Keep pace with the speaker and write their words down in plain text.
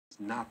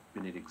not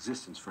been in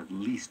existence for at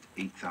least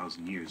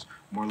 8,000 years,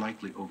 more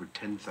likely over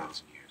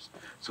 10,000 years.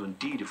 So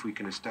indeed, if we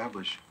can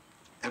establish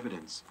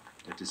evidence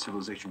that the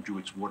civilization drew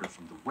its water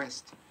from the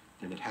west,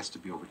 then it has to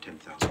be over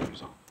 10,000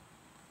 years old.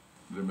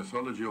 The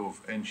mythology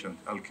of ancient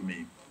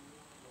alchemy,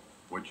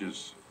 which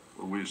is,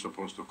 we're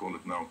supposed to call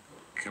it now,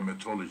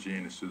 chematology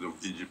instead of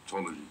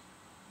Egyptology.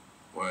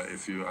 Well,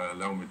 if you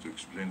allow me to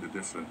explain the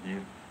difference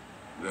here,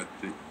 that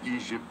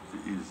Egypt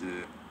is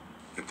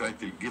a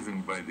title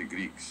given by the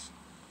Greeks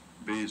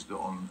based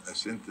on a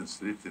sentence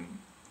written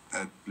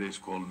at a place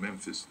called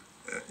Memphis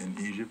in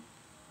Egypt.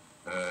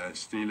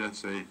 Stela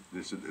say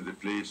this is the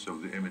place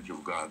of the image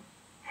of God,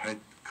 Het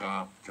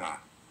Ka Ptah.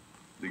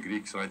 The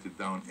Greeks write it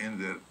down in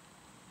their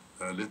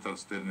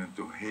letters turned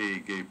into He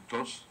Gave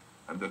Tos,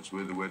 and that's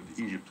where the word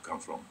Egypt come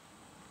from.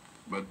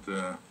 But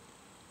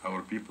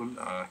our people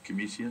are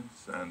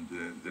Chemicians, and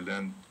the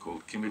land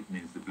called Kemet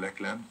means the black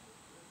land.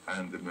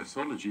 And the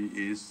mythology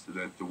is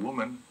that the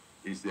woman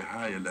is the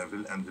higher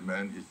level and the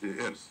man is the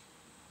earth.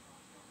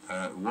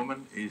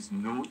 Woman is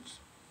Nut,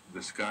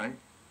 the sky,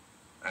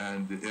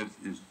 and the earth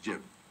is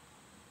Jeb.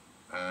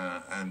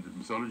 And the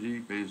mythology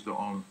based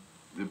on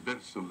the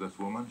birth of that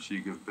woman, she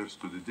gave birth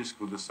to the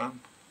disk of the sun,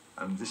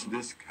 and this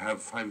disk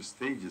have 5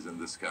 stages in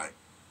the sky,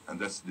 and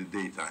that's the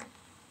daytime.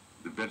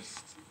 The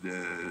birth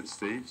the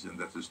stage, and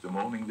that is the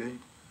morning day,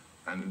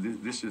 and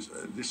this is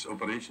this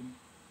operation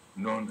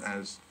known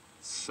as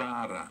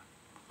Sa-Ra.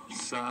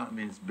 Sa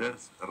means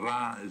birth,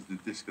 Ra is the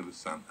disk of the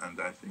sun, and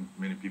I think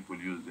many people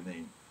use the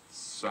name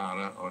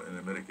Sarah, or in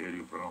America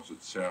you pronounce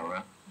it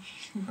Sarah,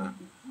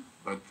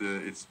 but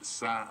it's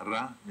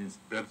Sa-Ra means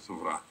birth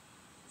of Ra.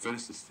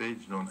 First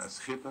stage known as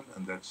Khipr,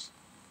 and that's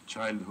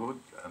childhood,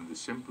 and the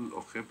symbol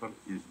of Khipr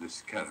is the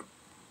scarab.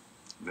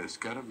 The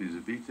scarab is a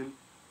beetle,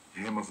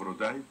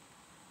 hermaphrodite,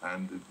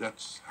 and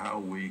that's how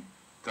we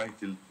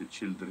title the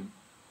children,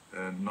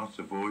 not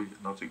a boy,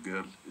 not a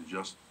girl,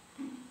 just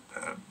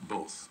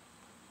both.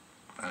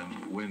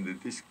 And when the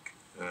disk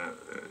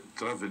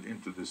traveled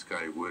into the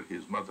sky where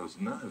his mother's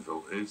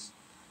navel is,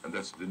 and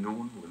that's the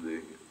noon, when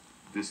the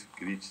disk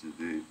reaches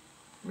the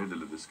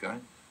middle of the sky,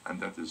 and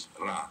that is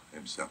Ra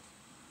himself.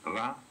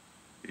 Ra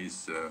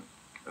is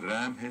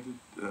ram-headed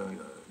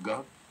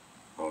god,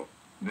 or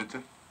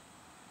knitter,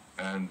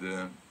 and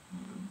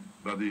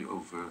body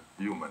of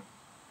a human.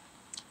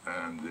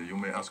 And you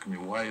may ask me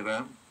why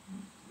ram?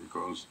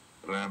 Because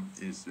ram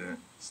is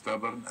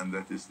stubborn, and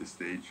that is the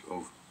stage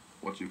of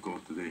what you call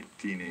today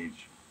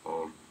teenage,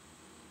 or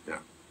yeah.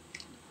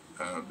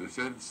 The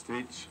third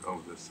stage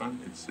of the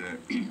sun, it's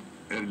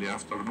early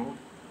afternoon,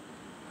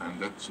 and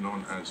that's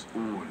known as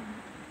Oon.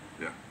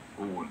 Yeah,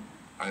 Oon.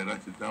 I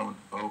write it down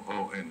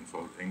O-O-N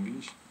for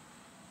English,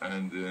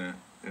 and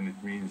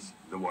it means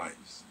the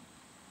wise.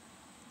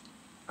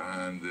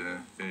 And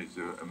there's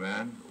a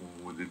man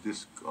with a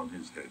disc on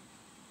his head.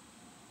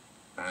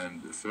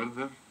 And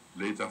further,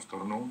 late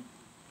afternoon,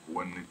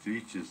 when it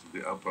reaches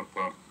the upper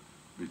part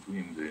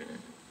between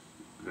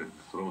the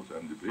throat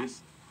and the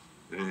breast,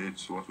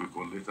 it's what we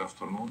call late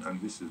afternoon,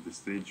 and this is the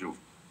stage of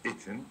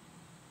Eton,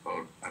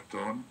 or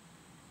Aton,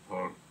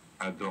 or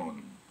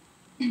Adon,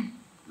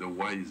 the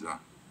wiser.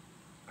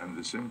 And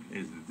the symbol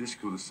is the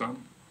disk of the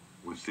sun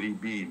with 3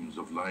 beams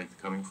of light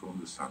coming from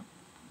the sun.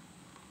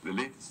 The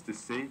latest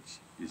stage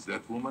is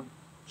that woman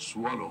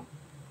swallow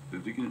the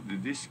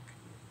disk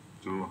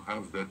to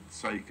have that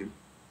cycle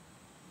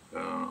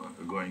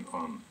going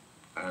on.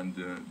 And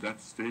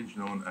that stage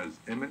known as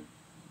Emin.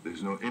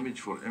 There's no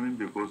image for Emin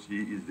because he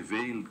is the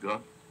veiled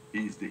God.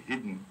 He is the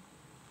hidden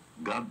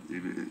God,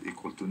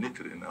 equal to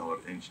Nitr in our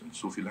ancient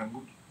Sufi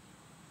language.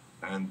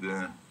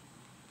 And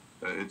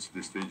it's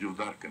the stage of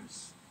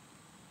darkness.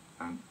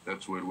 And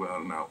that's where we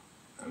are now.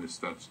 And it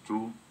starts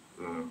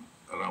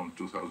around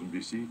 2000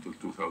 BC till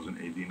 2000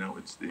 AD now.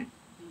 It's the...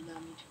 Allow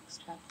me to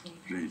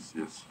extrapolate. Please,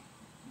 yes.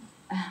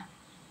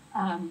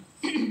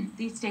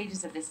 These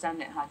stages of the sun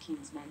that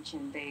Hakim's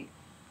mentioned, they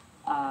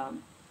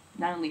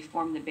not only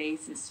form the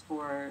basis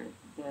for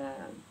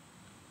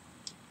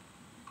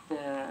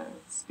the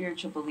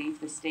spiritual belief,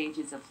 the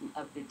stages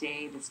of the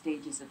day, the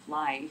stages of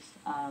life,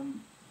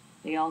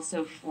 they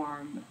also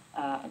form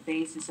a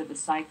basis of a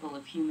cycle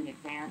of human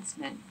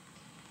advancement.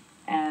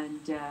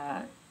 And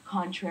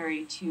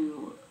contrary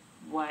to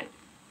what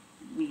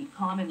we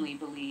commonly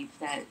believe,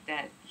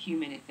 that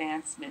human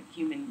advancement,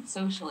 human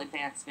social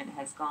advancement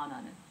has gone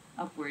on an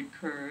upward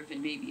curve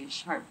and maybe a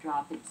sharp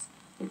drop,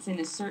 it's in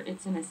a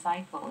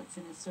cycle, it's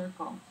in a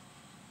circle.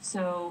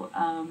 So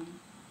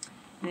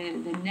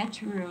the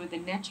Neteru, the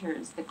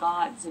Neters, the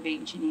gods of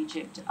ancient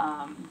Egypt,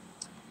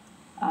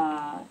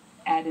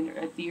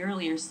 at the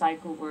earlier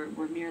cycle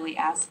were merely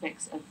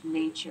aspects of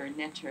nature,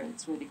 Neter.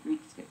 It's where the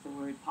Greeks get the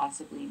word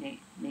possibly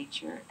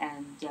nature,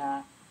 and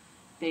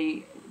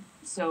they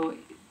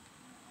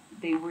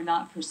were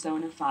not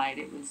personified.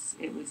 It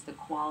was the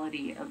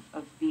quality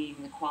of being,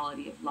 the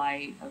quality of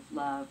light, of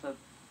love, of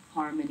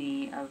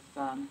harmony, of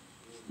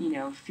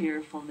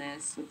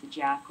fearfulness with the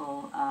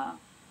jackal,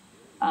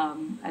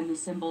 and the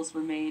symbols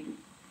were made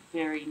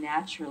very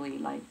naturally,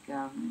 like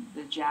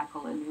the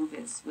jackal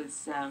Anubis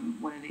was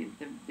one of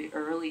the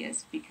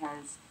earliest,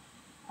 because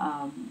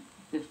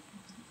the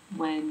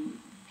when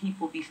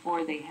people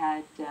before they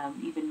had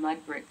even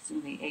mud bricks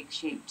in the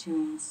egg-shaped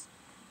tombs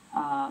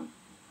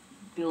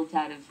built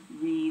out of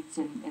reeds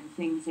and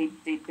things,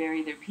 they'd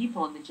bury their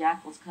people, and the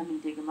jackals come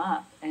and dig them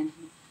up. And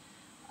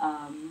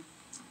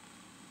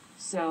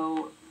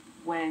so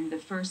when the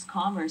first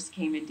commerce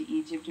came into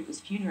Egypt, it was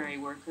funerary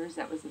workers.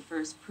 That was the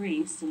first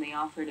priests, and they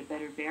offered a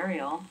better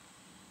burial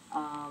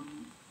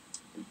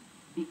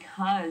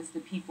because the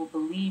people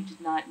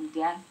believed not in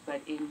death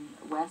but in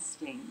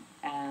westing.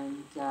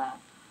 And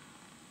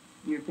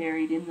you're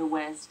buried in the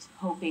west,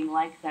 hoping,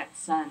 like that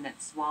sun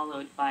that's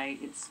swallowed by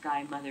its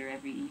sky mother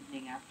every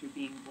evening after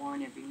being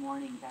born every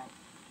morning,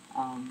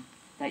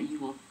 that you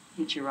will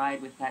hitch a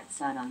ride with that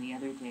sun on the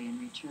other day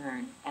and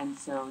return. And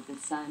so the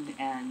sun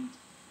and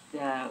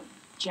the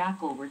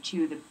jackal were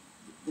two of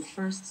the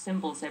first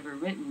symbols ever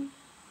written.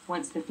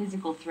 Once the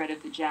physical thread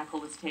of the jackal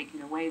was taken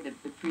away, the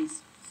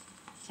priest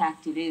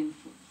tacked it in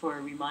for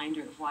a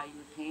reminder of why you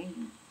were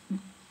paying.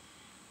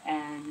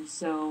 And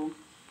so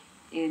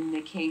in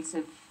the case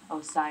of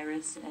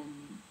Osiris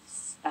and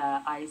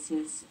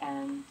Isis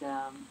and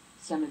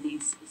some of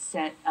these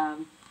Set,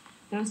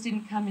 those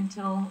didn't come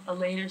until a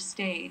later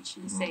stage.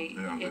 Say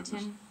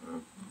Itin.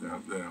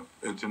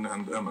 Itin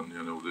and Amen,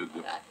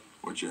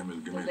 which Emil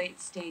the late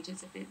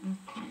stages of Itin.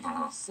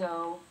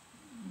 So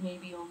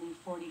maybe only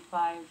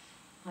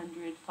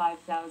 4,500,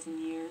 5,000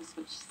 years,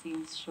 which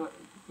seems short,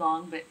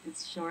 long, but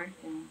it's short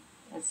in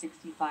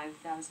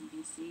 65,000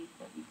 BC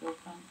that we go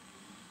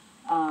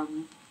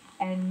from.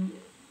 And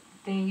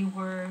they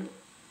were,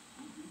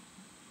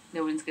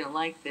 no one's going to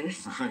like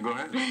this. Go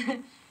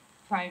ahead.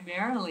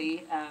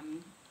 Primarily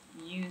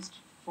used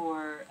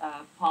for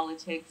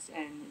politics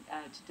and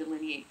to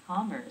delineate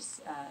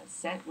commerce.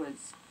 Set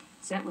was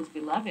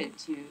beloved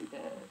to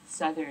the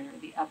southern or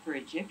the upper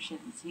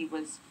Egyptians. He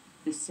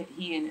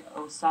and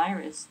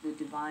Osiris, the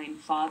divine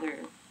father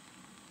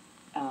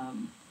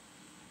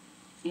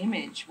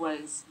image,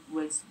 was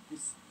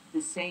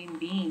the same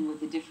being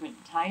with a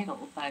different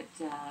title, but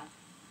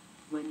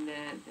when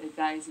the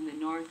guys in the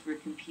north were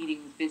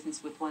competing with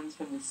business with ones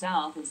from the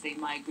south, as they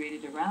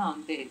migrated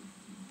around,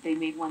 they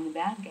made one the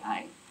bad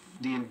guy.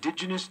 The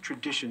indigenous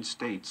tradition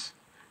states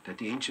that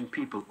the ancient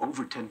people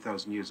over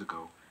 10,000 years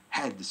ago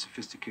had the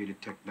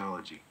sophisticated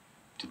technology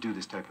to do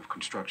this type of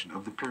construction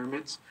of the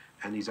pyramids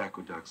and these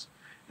aqueducts.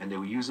 And they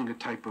were using a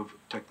type of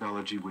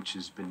technology which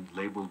has been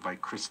labeled by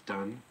Chris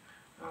Dunn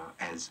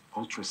as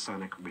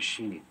ultrasonic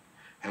machining.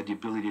 Had the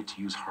ability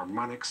to use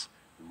harmonics,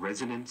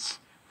 resonance,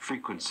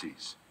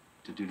 frequencies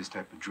to do this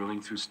type of drilling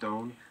through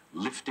stone,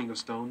 lifting of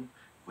stone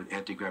with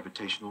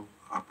anti-gravitational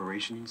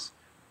operations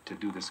to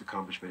do this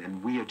accomplishment.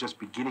 And we are just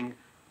beginning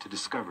to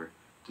discover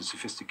the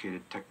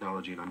sophisticated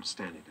technology and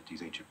understanding that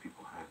these ancient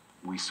people had.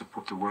 We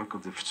support the work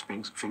of the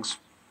Sphinx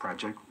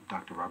Project,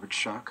 Dr. Robert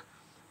Schoch,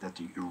 that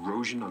the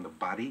erosion on the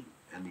body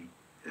and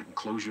the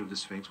enclosure of the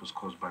Sphinx was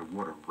caused by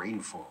water,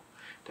 rainfall.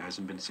 There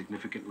hasn't been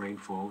significant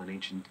rainfall in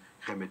ancient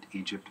Kemet,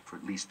 Egypt, for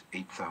at least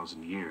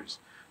 8,000 years.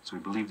 So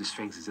we believe the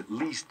Sphinx is at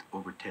least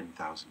over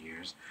 10,000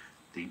 years.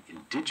 The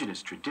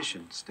indigenous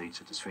tradition states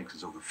that the Sphinx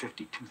is over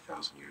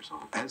 52,000 years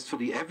old. As for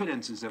the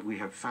evidences that we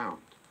have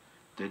found,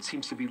 there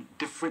seems to be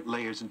different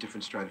layers and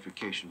different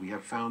stratification. We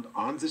have found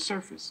on the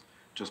surface,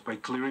 just by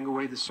clearing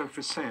away the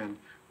surface sand,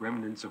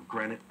 remnants of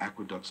granite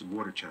aqueducts and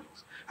water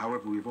channels.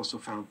 However, we've also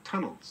found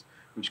tunnels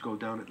which go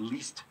down at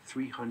least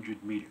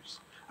 300 meters,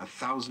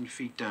 1,000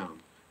 feet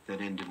down,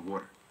 that end in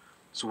water.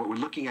 So what we're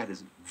looking at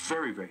is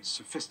very, very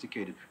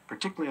sophisticated,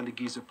 particularly on the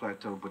Giza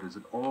Plateau, but is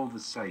at all the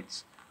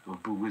sites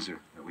of Bu Wizard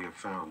that we have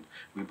found.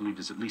 We believe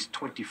there's at least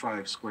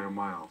 25 square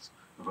miles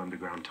of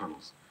underground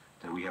tunnels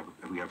that we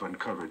have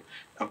uncovered,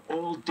 of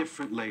all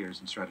different layers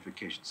and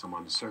stratification, some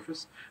on the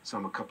surface,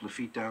 some a couple of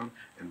feet down,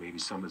 and maybe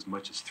some as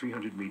much as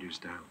 300 meters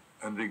down.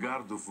 In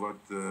regard of what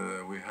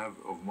we have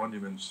of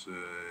monuments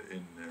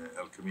in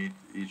Alkemit,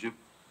 Egypt,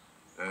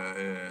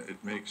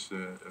 it makes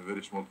a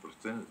very small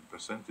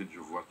percentage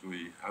of what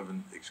we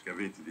haven't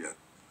excavated yet.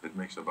 It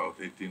makes about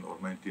 18 or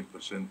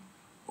 19%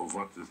 of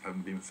what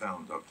haven't been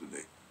found up to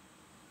date.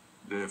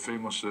 The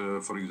famous,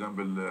 for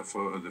example,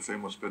 for the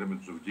famous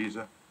pyramids of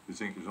Giza, we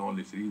think there's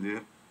only 3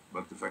 there,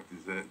 but the fact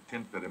is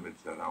 10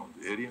 pyramids around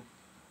the area,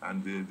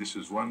 and this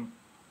is one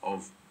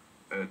of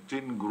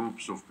 10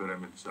 groups of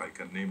pyramids. I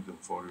can name them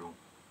for you,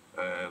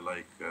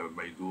 like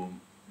Maydum,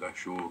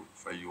 Dashur,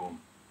 Fayoum,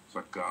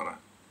 Saqqara,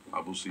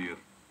 Abu Sir,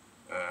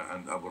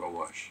 and Abu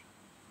Rawash.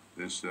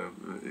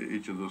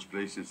 Each of those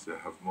places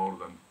have more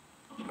than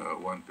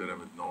one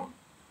pyramid known,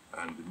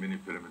 and many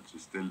pyramids are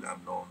still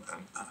unknown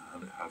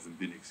and haven't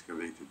been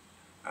excavated.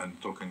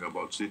 And talking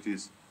about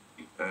cities,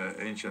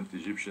 ancient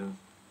Egyptians,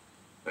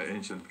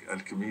 ancient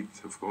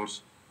Alkemit, of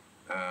course,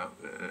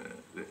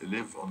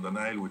 live on the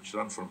Nile, which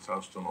runs from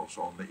south to north.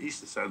 So on the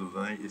east side of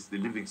the Nile is the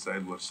living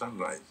side where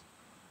sunrise,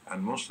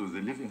 and most of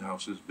the living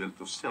houses built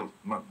of silt,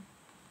 mud,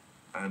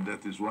 and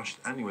that is washed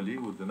annually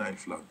with the Nile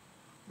flood.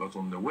 But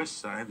on the west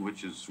side,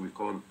 which is we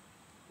call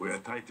We are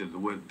titled the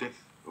word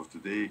death of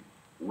today,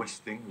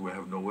 Westing. We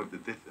have no word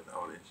death in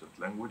our ancient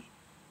language.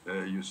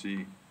 You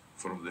see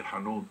from the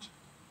Hanut,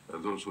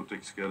 those who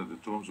take care of the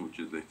tombs, which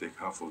is they take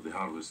half of the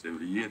harvest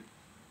every year,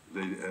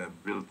 they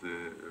build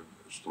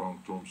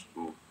strong tombs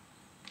to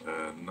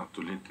not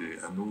to let the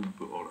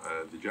Anub or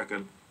the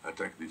jackal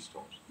attack these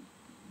tombs.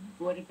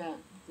 What about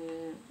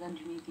the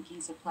underneath the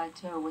Giza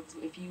Plateau? What's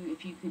if you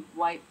could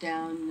wipe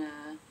down,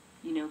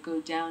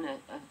 go down a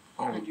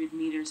 100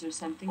 meters or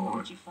something? What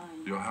would you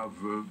find? You have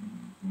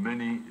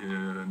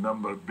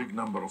big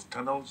number of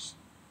tunnels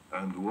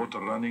and water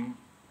running,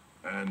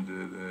 and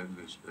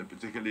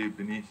particularly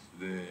beneath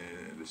the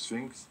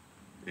Sphinx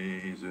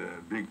is a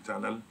big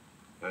tunnel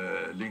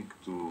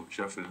linked to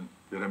Shafran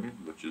Pyramid,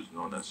 which is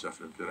known as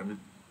Shafran Pyramid,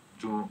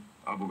 to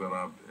Abu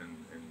Gharaib in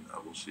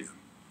Abu Sir.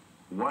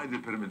 Why the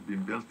pyramid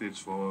being built? It's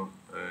for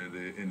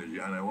the energy.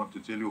 And I want to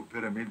tell you,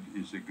 pyramid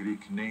is a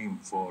Greek name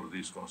for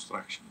these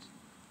constructions.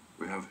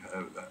 We have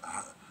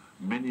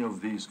many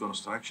of these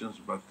constructions,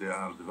 but they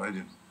are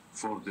divided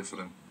 4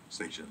 different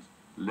sections.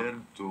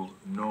 Learn to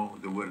know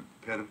the word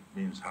per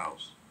means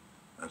house.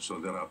 And so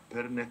there are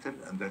pernetel,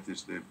 and that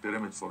is the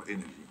pyramid for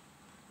energy.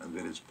 And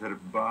there is per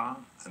ba,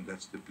 and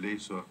that's the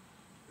place of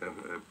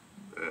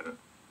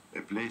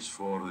a place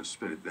for the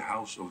spirit, the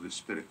house of the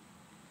spirit.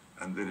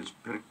 And there is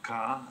per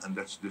ka, and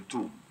that's the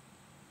tomb.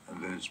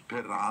 And there is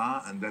per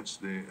a, and that's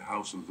the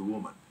house of the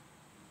woman,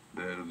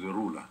 the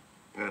ruler.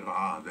 Per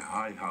a, the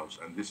high house,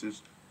 and this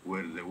is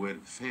where the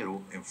word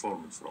Pharaoh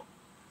informed from.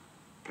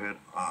 Per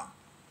a.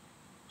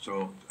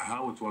 So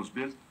how it was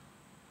built,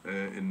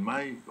 in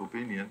my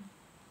opinion,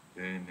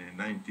 in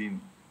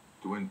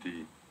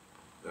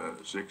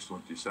 1926,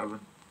 27,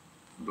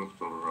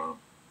 Dr.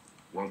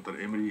 Walter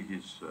Emery,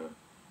 he's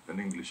an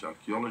English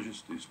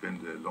archaeologist. He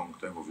spent a long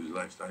time of his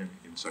lifetime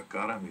in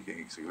Saqqara making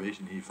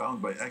excavation. He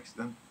found by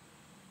accident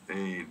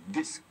a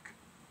disc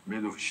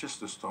made of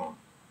schist stone.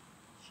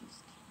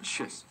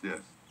 Schist,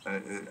 yes.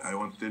 I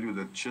want to tell you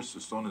that schist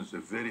stone is a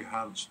very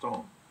hard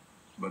stone,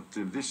 but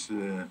this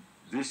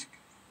disc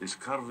is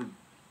carved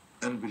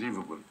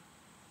unbelievable.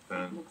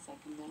 It looks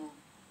like a metal.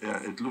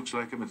 Yeah, it looks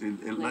like a metal.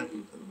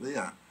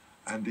 Yeah,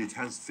 and it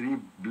has 3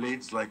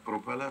 blades like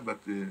propeller,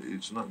 but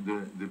it's not.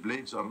 The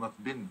blades are not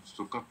bent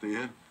to cut the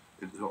air.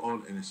 It's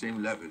all in the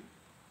same level.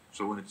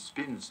 So when it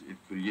spins, it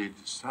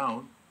creates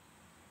sound,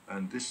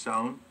 and this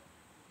sound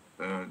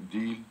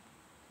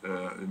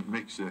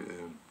makes a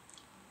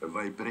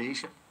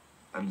vibration,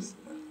 and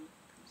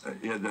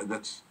yeah,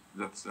 that's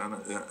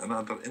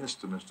another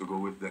instrument to go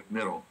with that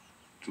mirror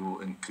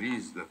to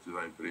increase that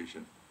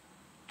vibration.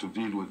 To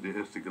deal with the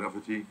Earth's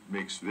gravity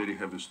makes very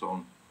heavy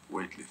stone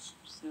weightless.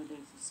 So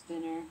there's a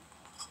spinner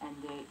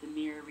and the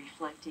mirror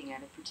reflecting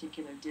at a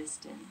particular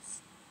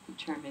distance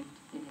determined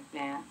in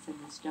advance, and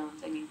the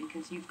stones, I mean,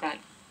 because you've got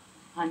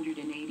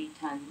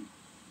 180-ton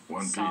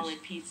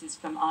solid pieces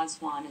from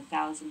Aswan,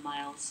 1,000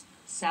 miles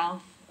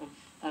south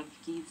of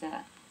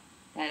Giza,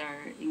 that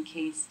are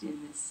encased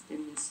in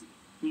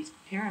these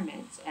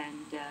pyramids,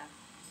 and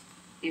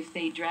if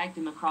they drag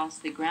them across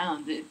the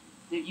ground,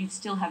 you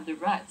still have the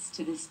ruts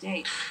to this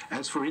day.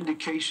 As for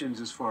indications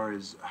as far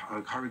as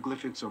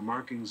hieroglyphics or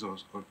markings or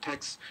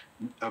texts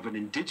of an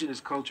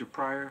indigenous culture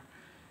prior,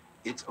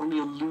 it's only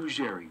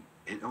illusory.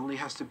 It only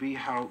has to be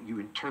how you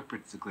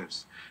interpret the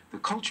glyphs. The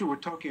culture we're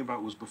talking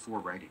about was before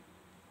writing,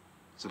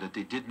 so that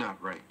they did not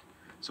write.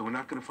 So we're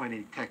not going to find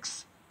any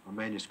texts or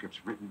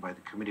manuscripts written by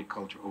the Kemetic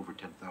culture over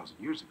 10,000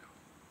 years ago.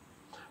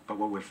 But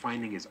what we're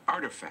finding is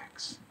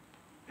artifacts,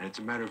 and it's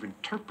a matter of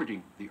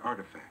interpreting the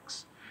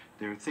artifacts.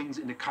 There are things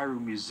in the Cairo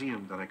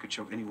Museum that I could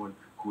show anyone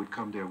who would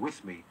come there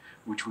with me,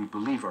 which we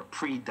believe are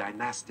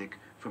pre-dynastic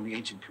from the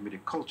ancient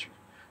Kemetic culture.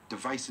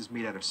 Devices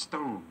made out of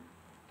stone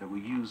that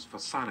we use for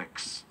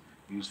sonics,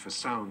 used for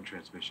sound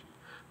transmission.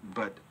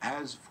 But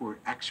as for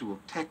actual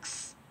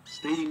texts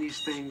stating these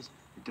things,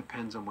 it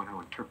depends on how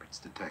interprets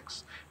the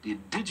text. The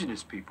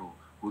indigenous people,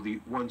 who are the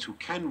ones who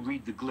can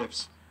read the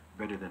glyphs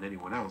better than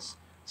anyone else,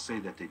 say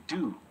that they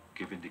do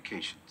give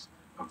indications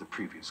of the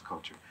previous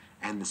culture.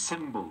 And the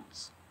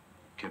symbols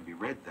can be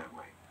read that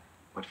way.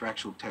 But for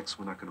actual texts,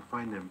 we're not going to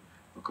find them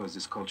because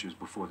this culture is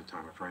before the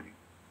time of writing.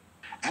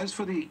 As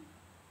for the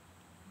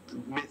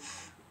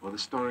myth or the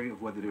story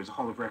of whether there's a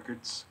Hall of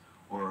Records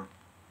or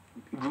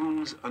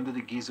rooms under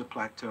the Giza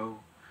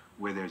Plateau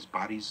where there's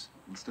bodies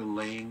still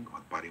laying, or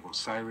the body of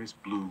Osiris,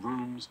 blue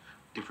rooms,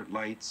 different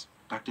lights,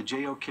 Dr.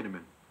 J.O.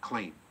 Kinnaman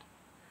claimed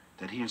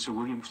that he and Sir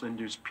William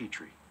Flinders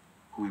Petrie,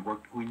 who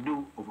he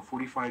knew over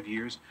 45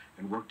 years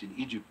and worked in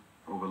Egypt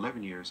for over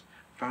 11 years,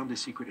 found the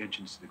secret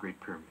entrance to the Great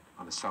Pyramid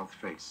on the south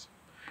face.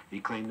 He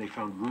claimed they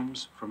found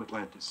rooms from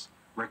Atlantis,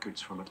 records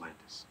from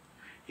Atlantis.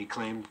 He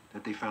claimed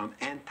that they found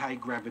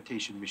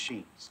anti-gravitation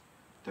machines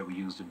that were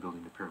used in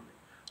building the pyramid.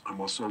 I'm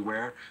also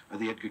aware of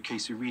the Edgar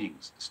Cayce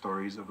readings, the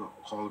stories of the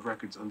Hall of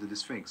Records under the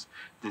Sphinx.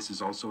 This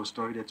is also a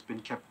story that's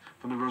been kept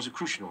from the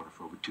Rosicrucian order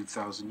for over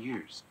 2,000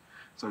 years.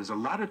 So there's a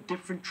lot of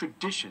different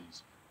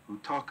traditions who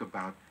talk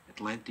about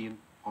Atlantean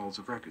halls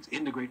of records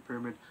in the Great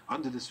Pyramid,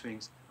 under the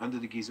Sphinx, under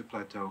the Giza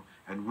Plateau,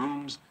 and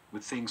rooms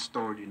with things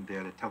stored in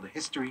there that tell the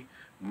history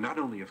not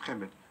only of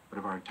Kemet, but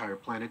of our entire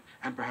planet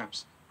and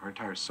perhaps our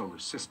entire solar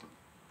system.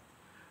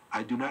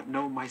 I do not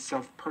know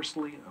myself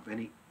personally of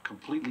any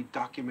completely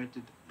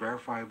documented,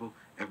 verifiable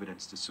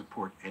evidence to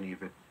support any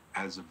of it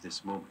as of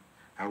this moment.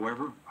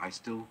 However, I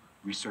still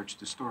research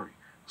the story,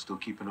 still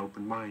keep an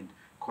open mind,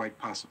 quite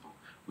possible.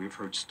 We have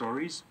heard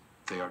stories,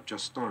 they are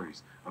just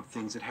stories, of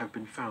things that have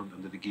been found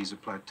under the Giza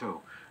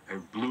Plateau. A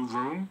blue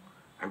room,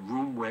 a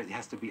room where it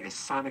has to be a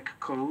sonic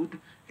code,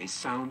 a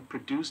sound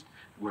produced,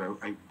 where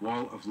a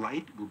wall of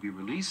light will be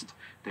released.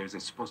 There's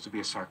supposed to be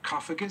a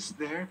sarcophagus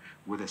there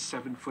with a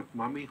 7-foot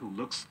mummy who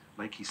looks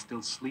like he's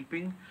still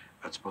sleeping.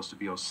 That's supposed to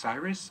be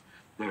Osiris.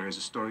 There is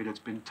a story that's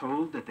been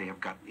told that they have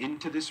gotten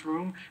into this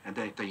room and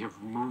that they have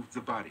removed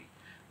the body.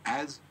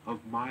 As of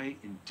my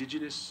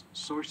indigenous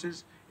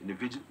sources, in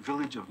the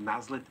village of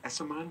Nazlet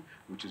Esaman,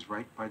 which is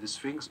right by the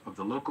Sphinx, of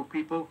the local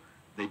people,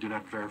 they do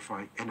not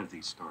verify any of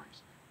these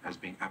stories as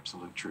being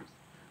absolute truth.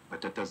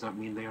 But that does not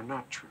mean they are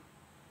not true.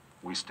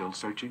 We're still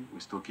searching, we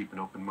still keep an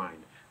open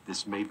mind.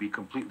 This may be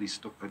completely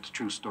a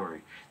true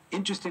story.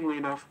 Interestingly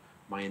enough,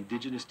 my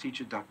indigenous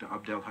teacher, Dr.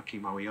 Abdel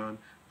Hakim Awiyan,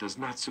 does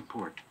not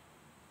support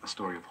a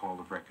story of Hall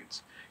of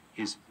Records.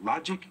 His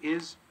logic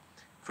is,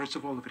 first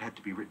of all, if it had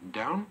to be written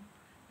down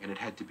and it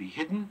had to be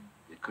hidden,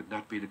 it could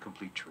not be the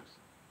complete truth.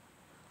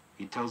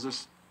 He tells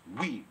us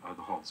we are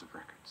the halls of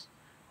records.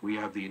 We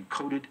have the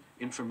encoded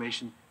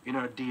information in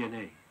our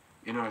DNA,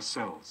 in our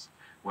cells.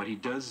 What he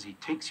does is he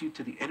takes you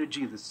to the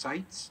energy of the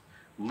sites,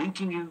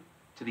 linking you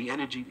to the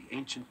energy of the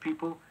ancient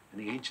people and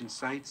the ancient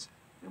sites,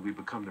 and we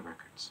become the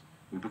records.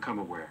 We become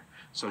aware.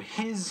 So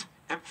his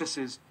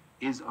emphasis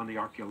is on the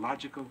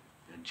archaeological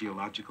and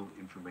geological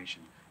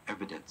information,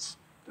 evidence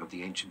of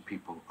the ancient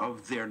people,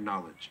 of their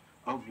knowledge,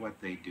 of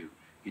what they do.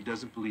 He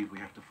doesn't believe we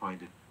have to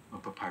find it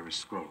on papyrus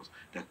scrolls.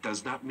 That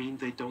does not mean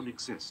they don't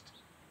exist.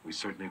 We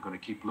certainly are going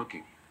to keep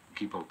looking,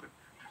 keep open.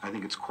 I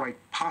think it's quite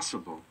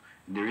possible,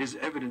 and there is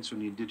evidence from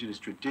the indigenous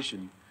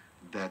tradition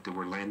that there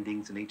were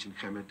landings in ancient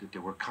Kemet, that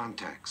there were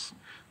contacts.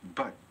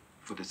 But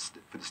for the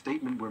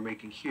statement we're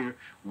making here,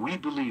 we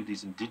believe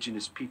these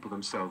indigenous people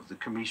themselves, the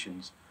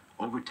Cometians,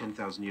 over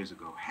 10,000 years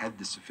ago, had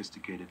the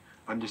sophisticated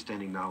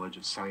understanding, knowledge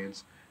of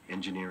science,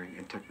 engineering,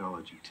 and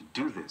technology to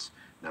do this.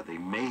 Now, they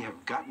may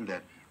have gotten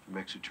that from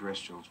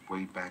extraterrestrials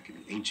way back in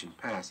the ancient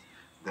past.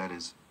 That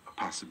is a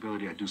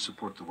possibility. I do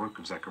support the work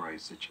of Zecharia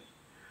Sitchin.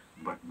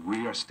 But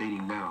we are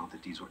stating now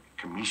that these were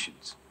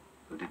Cometians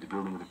who did the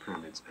building of the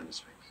pyramids and the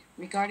Sphinx.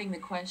 Regarding the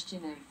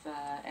question of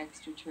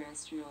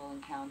extraterrestrial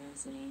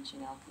encounters in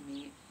ancient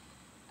alchemy,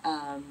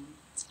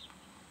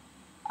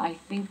 I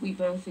think we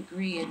both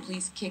agree, and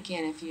please kick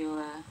in if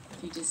you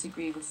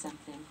disagree with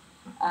something.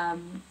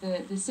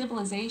 The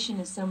civilization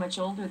is so much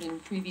older than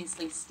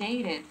previously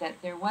stated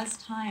that there was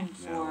time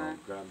for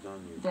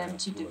them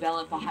to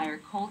develop a higher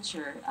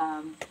culture.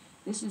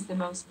 This is the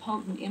most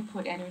potent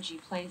input energy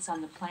place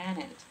on the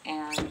planet,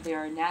 and there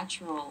are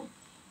natural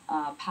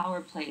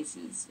power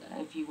places,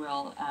 if you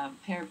will.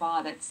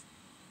 Perba, that's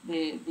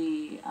the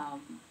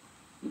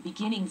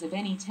beginnings of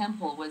any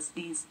temple, was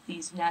these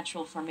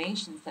natural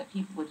formations that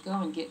people would go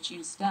and get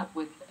juiced up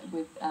with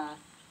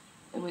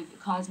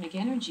cosmic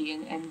energy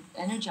and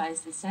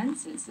energize the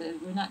senses.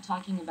 We're not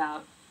talking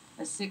about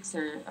a 6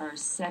 or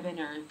 7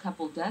 or a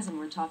couple dozen.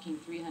 We're talking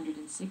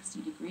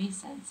 360-degree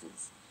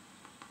senses.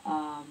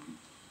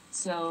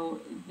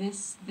 So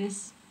this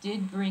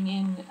did bring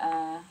in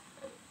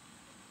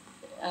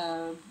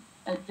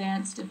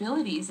advanced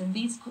abilities, and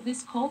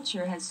this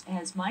culture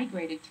has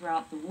migrated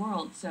throughout the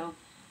world. So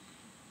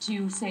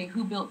to say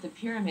who built the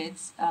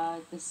pyramids,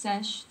 the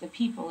Sesh, the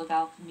people of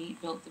Alchemy,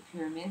 built the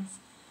pyramids.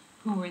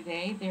 Who are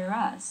they? They're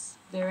us.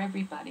 They're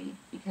everybody,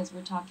 because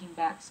we're talking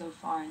back so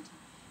far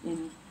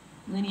in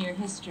linear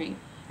history.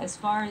 As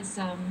far as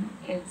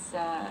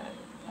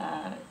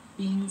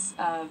beings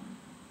of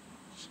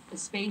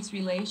space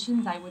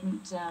relations, I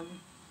wouldn't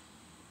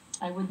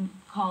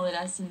call it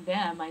us and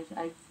them.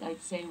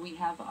 I'd say we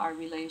have our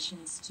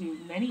relations to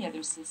many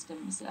other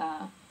systems.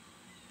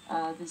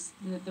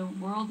 The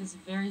world is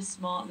very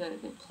small.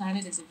 The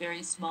planet is a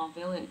very small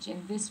village,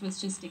 and this was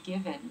just a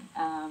given.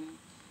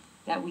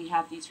 That we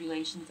have these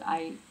relations.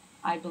 I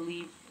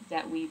believe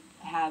that we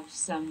have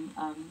some,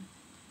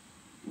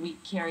 we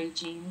carry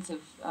genes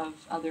of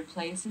other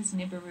places.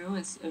 Nibiru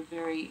is a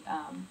very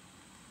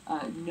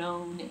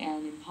known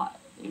and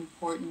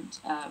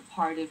important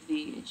part of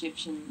the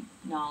Egyptian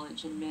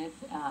knowledge and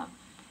myth,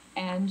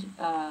 and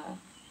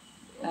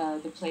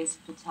the place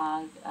of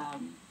Ptah,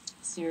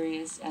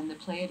 Sirius, and the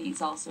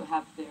Pleiades also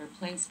have their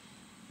place,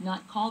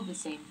 not called the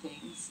same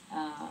things.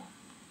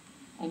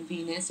 And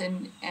Venus,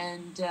 and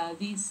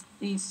these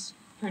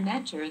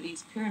Perneter,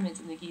 these pyramids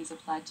in the Giza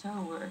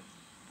Plateau, were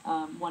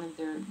one of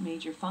their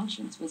major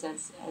functions was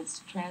as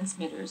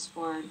transmitters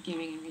for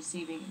giving and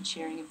receiving and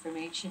sharing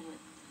information with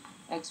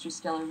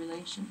extrastellar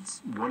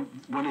relations.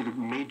 One of the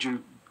major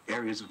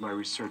areas of my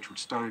research, which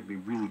started me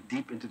really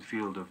deep into the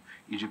field of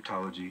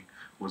Egyptology,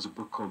 was a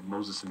book called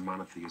Moses and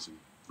Monotheism,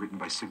 written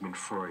by Sigmund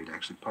Freud,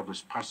 actually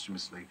published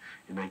posthumously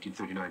in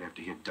 1939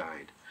 after he had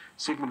died.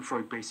 Sigmund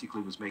Freud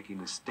basically was making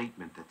the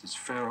statement that this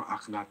pharaoh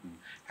Akhenaten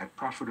had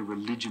proffered a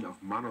religion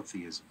of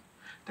monotheism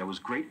that was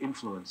great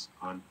influence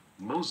on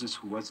Moses,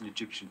 who was an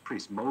Egyptian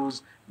priest.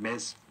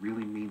 Mes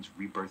really means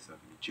rebirth of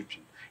an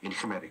Egyptian in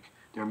Kemetic.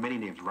 There are many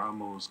names: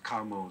 Ramos,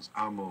 Kamos,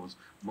 Amos.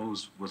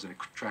 Mos was an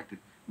contracted,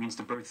 means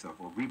the birth of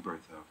or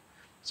rebirth of.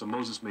 So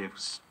Moses may have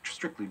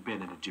strictly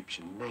been an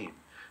Egyptian name.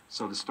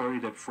 So the story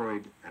that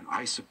Freud and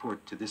I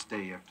support to this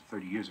day after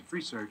 30 years of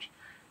research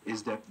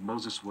is that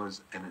Moses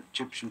was an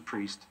Egyptian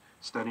priest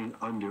studying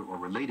under or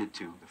related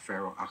to the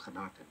pharaoh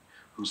Akhenaten,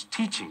 whose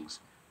teachings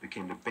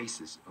became the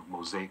basis of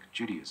Mosaic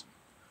Judaism,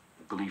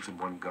 the belief in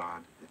one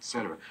God,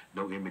 etc.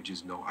 No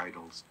images, no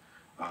idols.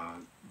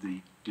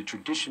 The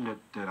tradition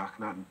that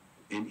Akhenaten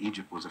in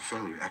Egypt was a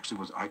failure. Actually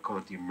was, I call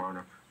it the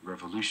Amarna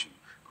Revolution,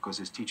 because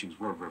his teachings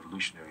were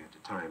revolutionary at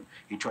the time.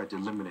 He tried to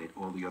eliminate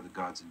all the other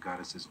gods and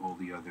goddesses, all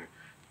the other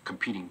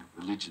competing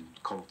religion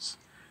cults,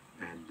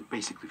 and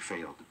basically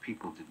failed. The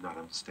people did not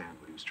understand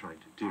what he was trying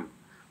to do.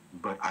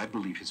 But I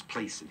believe his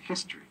place in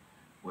history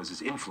was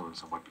his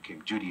influence on what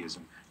became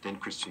Judaism, then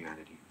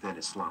Christianity, then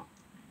Islam.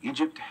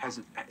 Egypt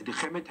the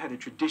Kemet had a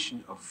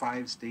tradition of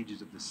 5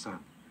 stages of the sun,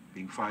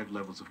 being 5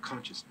 levels of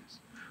consciousness.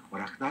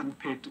 What Akhenaten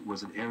picked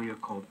was an area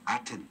called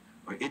Aten,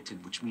 or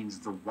Itin, which means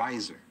the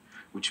wiser,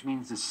 which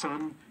means the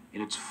sun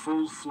in its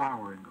full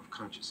flowering of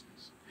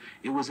consciousness.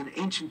 It was an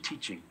ancient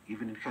teaching,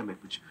 even in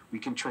Kemet, which we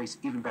can trace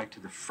even back to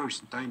the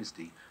first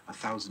dynasty,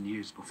 1,000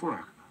 years before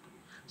Akhenaten.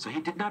 So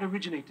he did not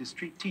originate this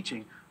street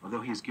teaching,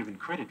 although he is given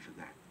credit for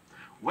that.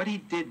 What he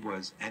did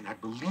was, and I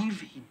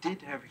believe he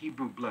did have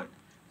Hebrew blood,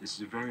 this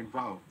is very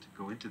involved to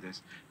go into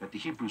this, that the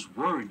Hebrews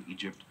were in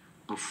Egypt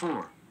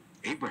before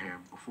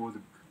Abraham, before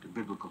the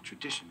biblical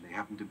tradition. They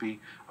happened to be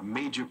a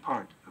major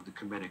part of the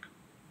Kemetic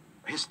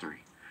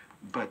history.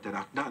 But that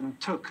Akhenaten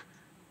took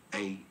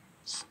a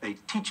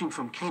teaching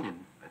from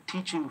Canaan, a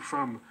teaching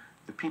from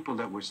the people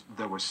that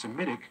were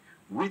Semitic,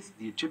 with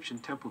the Egyptian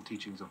temple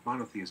teachings of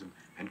monotheism,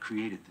 and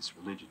created this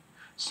religion.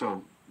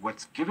 So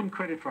what's given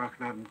credit for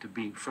Akhenaten to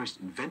being first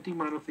inventing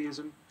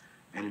monotheism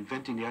and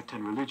inventing the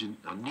Aten religion,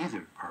 now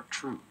neither are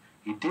true.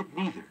 He did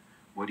neither.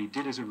 What he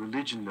did as a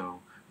religion,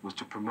 though, was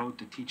to promote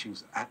the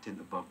teachings of Aten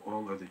above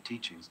all other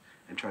teachings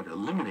and try to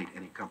eliminate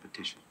any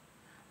competition.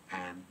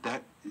 And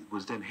that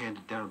was then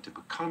handed down to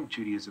become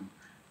Judaism,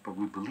 but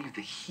we believe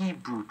the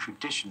Hebrew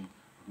tradition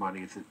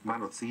of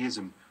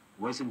monotheism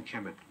was in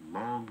Kemet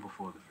long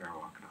before the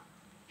pharaoh Akhenaten.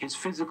 His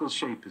physical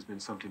shape has been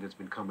something that's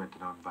been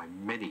commented on by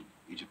many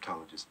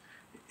Egyptologists.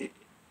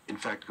 In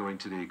fact, going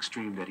to the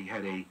extreme that he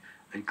had a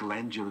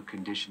glandular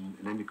condition,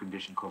 an endocrine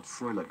condition called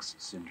Froelic's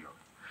syndrome.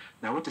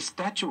 Now, what the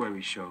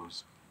statuary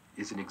shows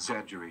is an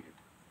exaggerated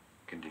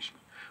condition.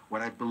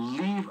 What I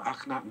believe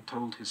Akhenaten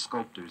told his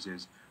sculptors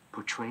is,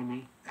 portray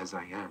me as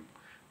I am.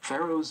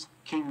 Pharaohs,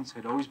 kings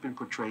had always been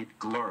portrayed,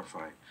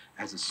 glorified,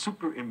 as a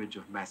super image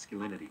of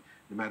masculinity,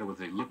 no matter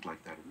whether they looked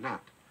like that or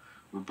not.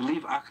 We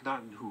believe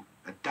Akhenaten, who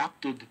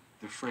adopted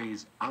the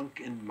phrase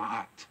Ankh en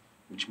Ma'at,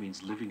 which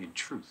means living in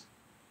truth,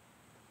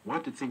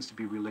 wanted things to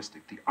be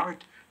realistic. The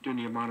art during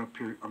the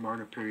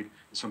Amarna period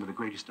is some of the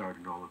greatest art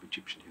in all of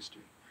Egyptian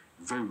history.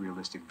 Very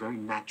realistic, very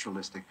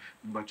naturalistic,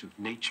 much of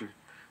nature,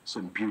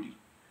 some beauty.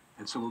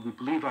 And so what we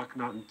believe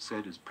Akhenaten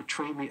said is,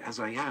 portray me as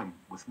I am,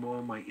 with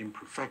all my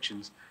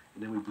imperfections,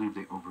 and then we believe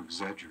they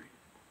over-exaggerated,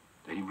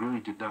 that he really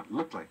did not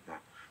look like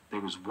that. There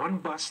was one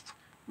bust,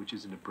 which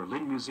is in the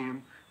Berlin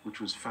Museum, which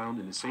was found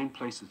in the same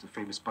place as the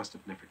famous bust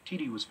of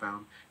Nefertiti was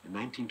found in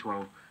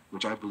 1912,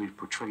 which I believe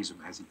portrays him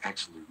as he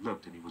actually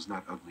looked, and he was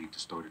not ugly,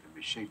 distorted, and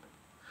misshapen.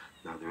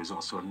 Now, there is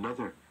also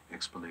another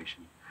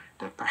explanation,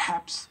 that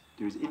perhaps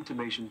there is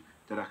intimation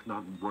that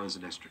Akhenaten was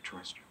an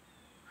extraterrestrial,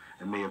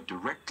 and may have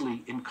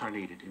directly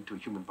incarnated into a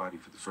human body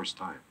for the first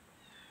time,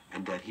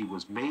 and that he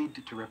was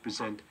made to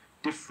represent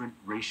different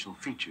racial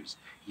features.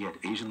 He had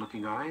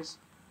Asian-looking eyes,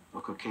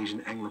 a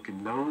Caucasian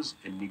Anglican nose,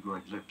 and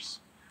Negroid lips,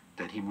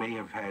 that he may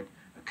have had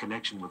a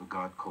connection with a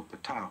god called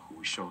Ptah, who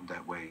was shown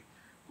that way,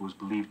 who was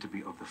believed to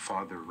be of the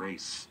father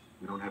race.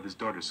 We don't have his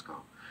daughter's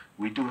skull.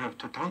 We do have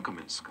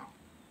Tutankhamun's skull.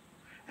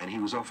 And he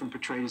was often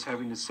portrayed as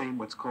having the same,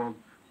 what's called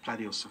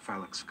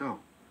platyocephalic skull.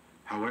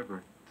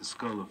 However, the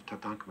skull of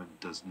Tutankhamun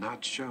does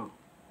not show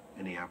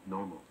any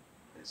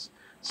abnormalness.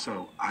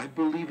 So I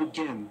believe,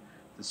 again,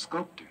 the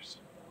sculptors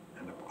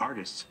and the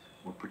artists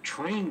were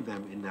portraying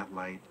them in that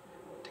light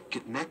to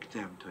connect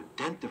them, to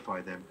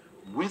identify them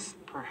with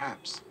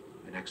perhaps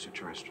an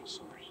extraterrestrial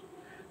source.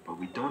 But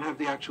we don't have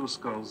the actual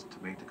skulls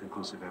to make the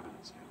conclusive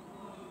evidence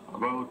yet.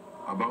 About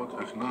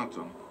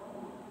Akhenaten,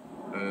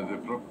 the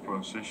proper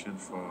pronunciation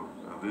for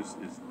this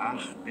is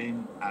Ach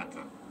en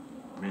Aten,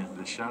 means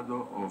the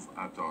shadow of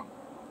Aton.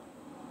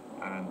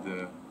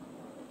 And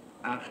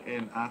Ach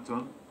en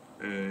Aten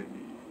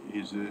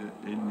is in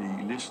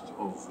the list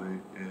of the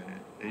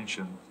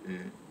ancient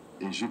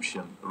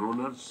Egyptian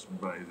rulers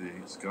by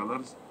the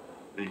scholars.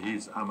 He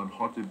is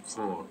Amenhotep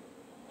IV.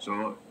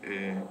 So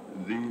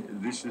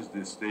this is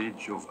the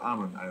stage of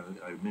Amen.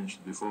 I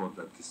mentioned before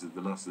that this is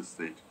the last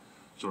stage.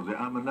 So the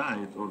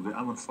Ammonite or the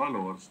Ammon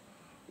followers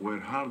were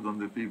hard on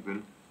the people,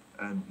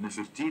 and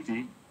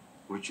Nefertiti,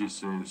 which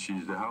is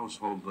she's the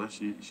householder,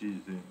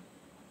 she's the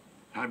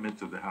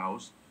hermit of the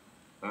house.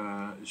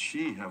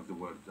 She have the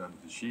word, and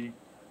she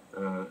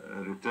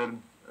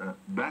returned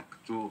back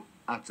to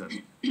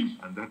Aten,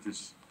 and that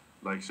is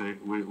like say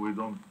we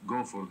don't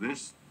go for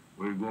this,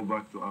 we go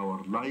back to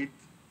our light,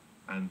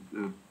 and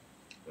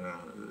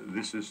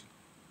this is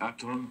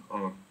Aton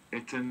or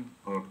Eten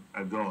or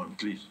Adon,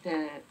 please.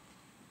 The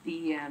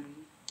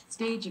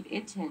stage of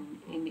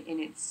Iten in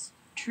its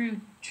true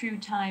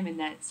time in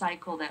that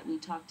cycle that we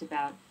talked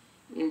about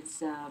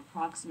is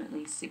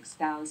approximately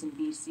 6,000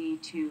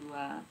 BC to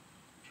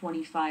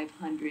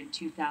 2,500,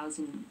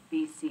 2,000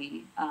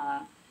 BC,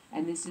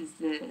 and this is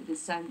the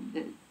son,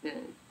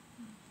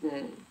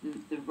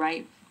 the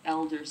ripe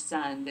elder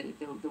son,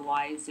 the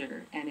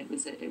wiser, and it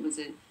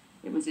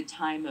was a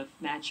time of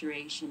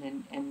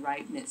maturation and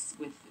ripeness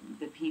with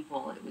the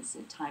people. It was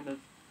a time of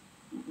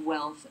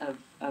wealth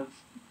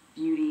of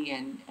beauty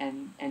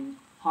and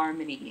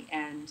harmony,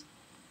 and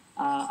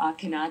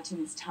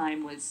Akhenaten's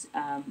time was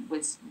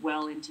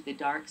well into the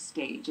dark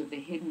stage of the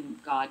hidden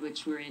God,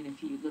 which we're in.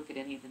 If you look at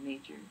any of the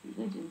major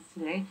religions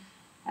today,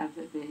 have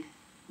the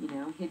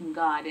hidden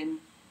God, and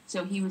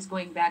so he was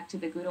going back to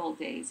the good old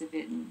days of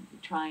it and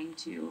trying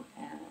to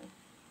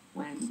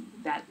when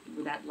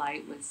that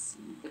light was,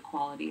 the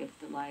quality of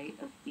the light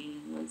of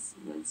being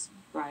was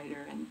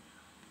brighter, and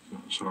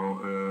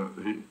so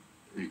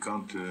he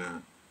can't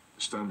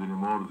stand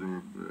anymore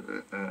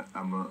the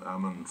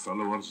Ammon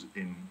followers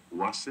in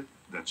Wasit,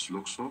 that's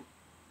Luxor.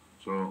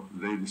 So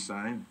they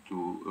decide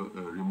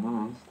to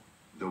remove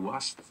the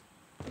Wast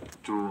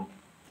to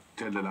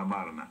Tel El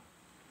Amarna.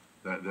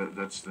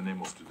 That's the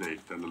name of today,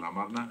 Tel El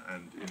Amarna,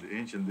 and in the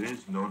ancient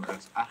days known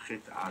as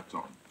Achet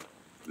Aton,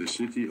 the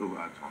city of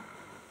Aton.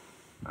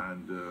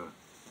 And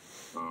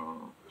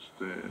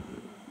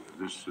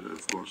this,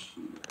 of course,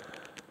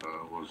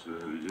 was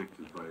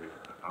rejected by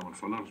Ammon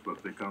followers,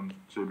 but they can't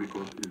say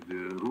because the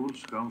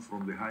rules come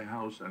from the high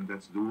house, and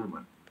that's the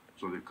woman.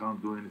 So they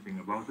can't do anything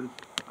about it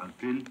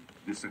until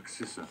the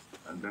successor,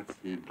 and that's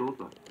the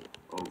daughter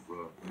of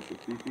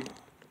Nefertiti.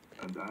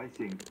 And I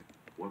think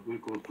what we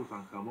call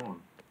Tutankhamun,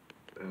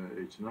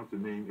 it's not a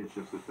name, it's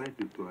just a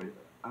title to an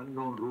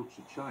unknown roots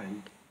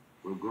child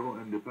will grow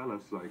in the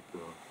palace like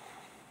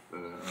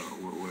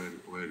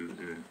where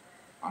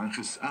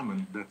Ankhis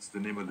Ammon, that's the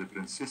name of the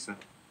princess,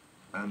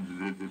 and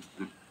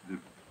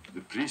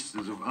the priests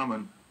of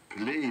Ammon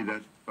play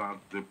that part,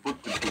 they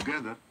put them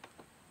together,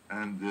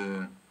 and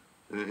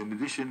in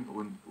addition,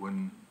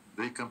 when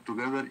they come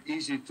together,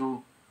 easy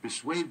to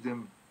persuade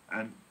them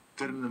and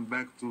turn them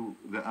back to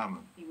the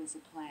Ammon. he was a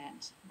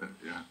plant.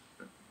 Yeah.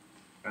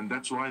 And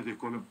that's why they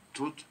call him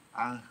Tut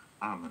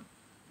Ammon,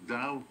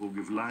 thou who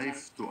give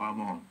life to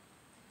Ammon.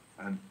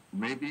 And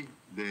maybe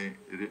the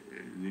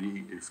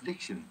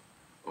reflection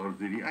or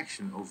the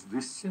reaction of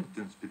this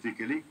sentence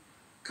particularly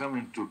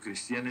coming to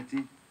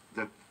Christianity,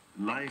 that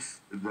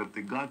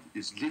the God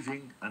is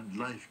living and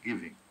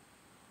life-giving.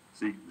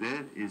 See,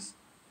 there is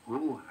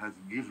who has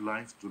give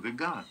life to the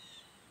God.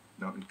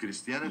 Now in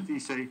Christianity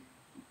say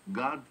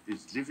God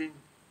is living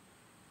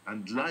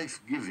and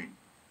life-giving.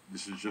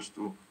 This is just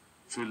to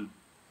fill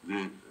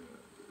the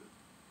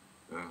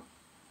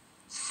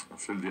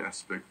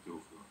aspect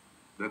of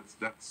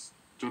that's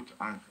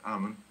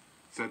Tutankhamun,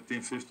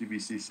 1350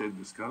 BC said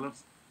the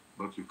scholars,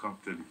 but you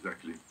can't tell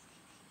exactly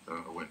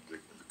when the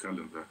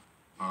calendar.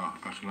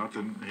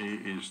 Akhenaten,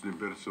 he is the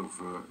birth of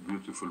a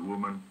beautiful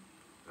woman,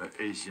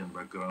 Asian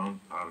background.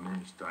 Her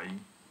name is Tai,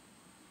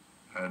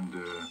 and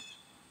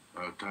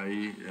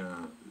Tai,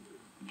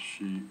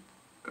 she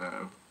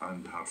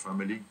and her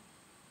family,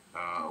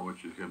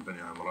 which is Bani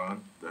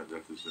Amran,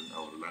 that is in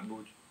our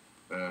language,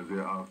 they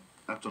are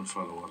Aton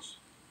followers.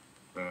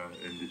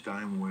 In the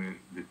time where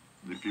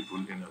the people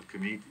in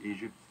Al-Khamit,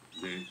 Egypt,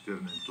 they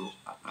turn into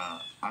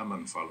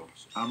Ammon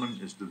followers. Ammon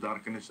is the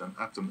darkness and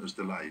Aton is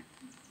the light.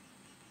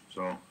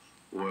 So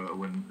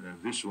when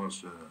this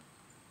was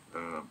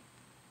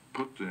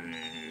put in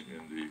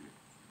the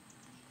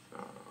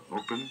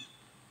open,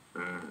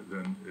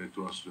 then it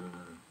was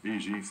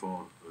easy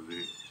for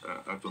the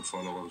Aton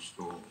followers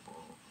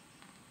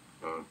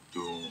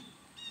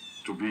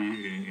to be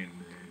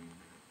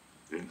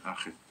in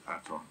Achet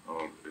Aton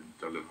or in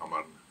Tel El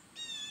Amarna.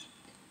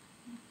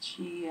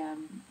 She,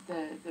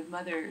 the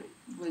mother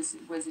was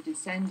a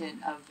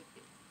descendant of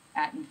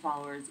Aten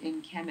followers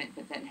in Kemet,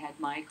 but that had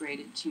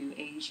migrated to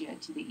Asia,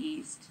 to the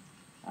east,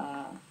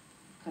 a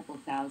couple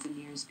thousand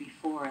years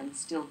before, and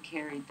still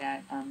carried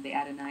that, the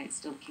Adonites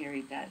still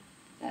carried that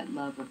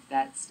love of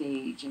that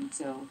stage, and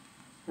so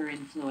her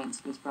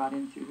influence was brought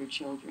in through her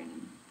children.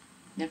 And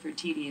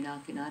Nefertiti and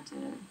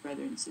Akhenaten,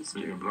 brother and sister.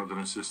 Yeah, brother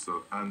and sister,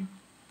 and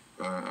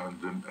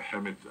then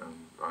Hemet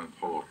and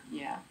Hor.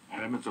 Yeah.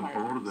 Hemet and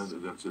Hor, that's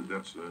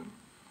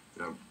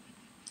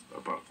a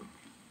partner.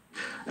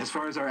 As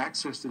far as our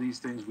access to these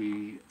things,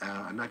 we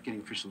are not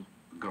getting official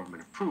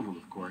government approval,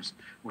 of course.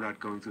 We're not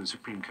going through the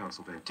Supreme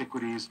Council of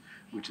Antiquities,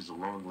 which is a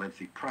long,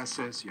 lengthy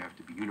process. You have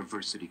to be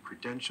university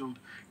credentialed,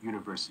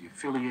 university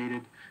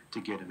affiliated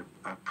to get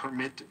a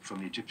permit from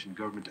the Egyptian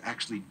government to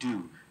actually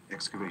do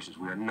excavations.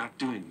 We are not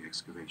doing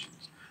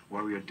excavations.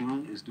 What we are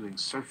doing is doing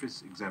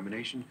surface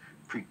examination,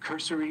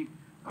 precursory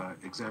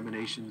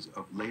examinations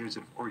of layers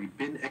that have already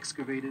been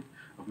excavated,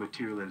 of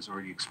material that is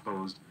already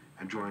exposed,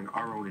 and drawing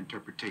our own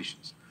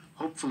interpretations.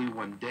 Hopefully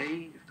one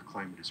day, if the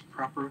climate is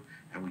proper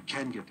and we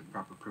can get the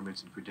proper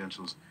permits and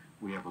credentials,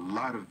 we have a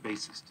lot of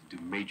basis to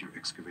do major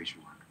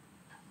excavation work.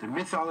 The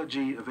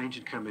mythology of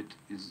ancient Kemet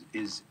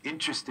is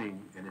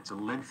interesting, and it's a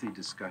lengthy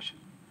discussion.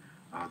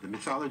 The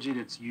mythology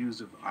that's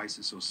used of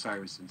Isis,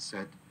 Osiris, and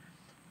Set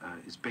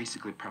is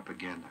basically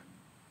propaganda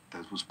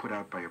that was put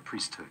out by a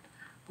priesthood,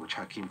 which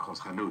Hakim calls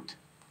Hanut.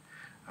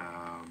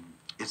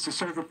 It's to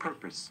serve a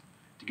purpose,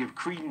 to give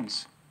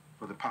credence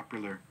for the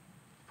popular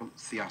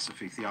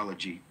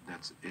theology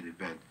that's an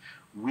event.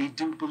 We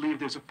do believe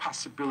there's a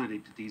possibility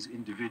that these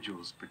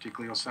individuals,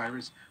 particularly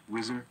Osiris,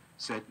 Wizard,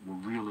 Set, were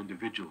real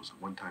individuals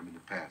at one time in the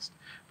past,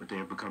 but they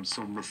have become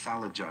so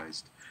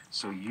mythologized,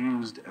 so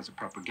used as a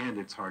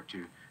propaganda, it's hard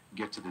to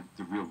get to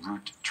the real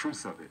root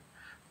truth of it.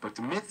 But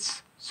the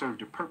myths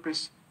served a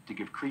purpose to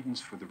give credence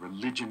for the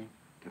religion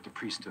that the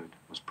priesthood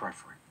was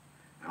preferring.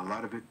 And a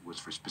lot of it was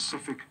for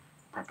specific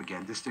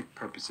propagandistic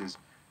purposes,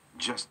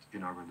 just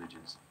in our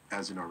religions,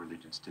 as in our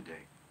religions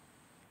today.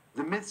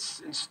 The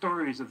myths and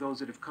stories of those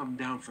that have come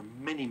down for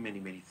many,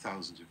 many, many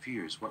thousands of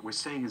years, what we're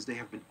saying is they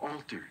have been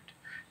altered,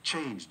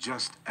 changed,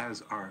 just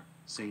as our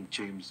St.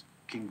 James,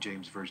 King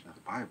James version of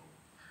the Bible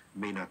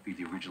may not be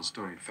the original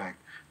story. In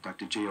fact,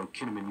 Dr. J.L.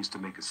 Kinnaman used to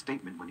make a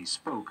statement when he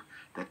spoke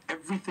that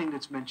everything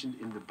that's mentioned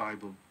in the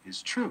Bible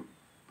is true.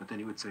 But then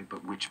he would say,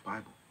 but which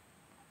Bible?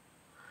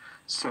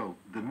 So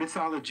the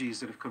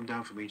mythologies that have come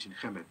down from ancient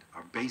Kemet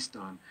are based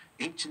on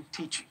ancient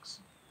teachings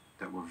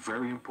that were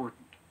very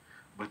important,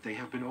 but they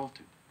have been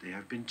altered. They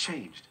have been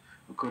changed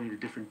according to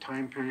different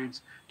time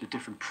periods, to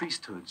different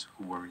priesthoods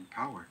who were in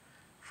power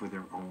for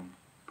their own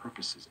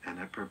purposes. And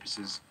that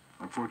purposes,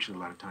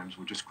 unfortunately, a lot of times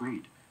were just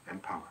greed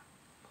and power.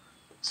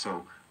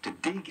 So to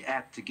dig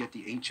at, to get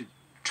the ancient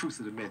truth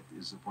of the myth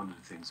is one of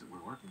the things that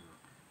we're working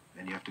on.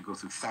 And you have to go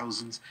through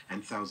thousands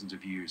and thousands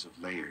of years of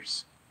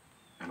layers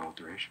and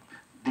alteration.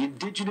 The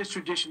indigenous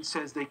tradition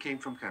says they came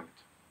from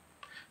Kemet.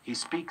 He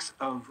speaks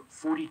of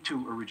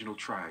 42 original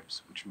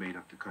tribes which made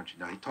up the country.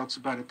 Now he talks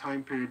about a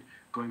time period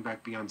going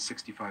back beyond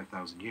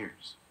 65,000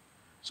 years.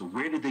 So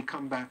where did they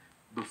come back?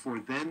 Before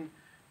then,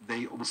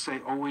 they will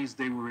say always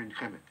they were in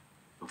Kemet.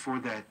 Before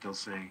that, they'll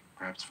say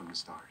perhaps from the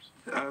stars.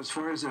 As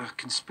far as a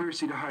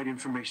conspiracy to hide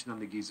information on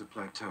the Giza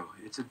Plateau,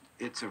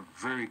 it's a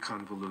very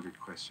convoluted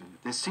question.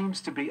 There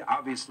seems to be,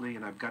 obviously,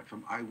 and I've got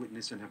from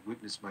eyewitness and have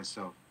witnessed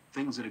myself,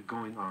 things that are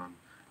going on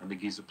the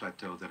Giza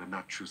Plateau that are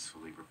not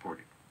truthfully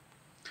reported.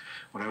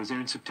 When I was there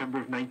in September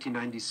of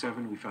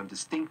 1997, we found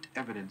distinct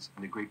evidence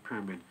in the Great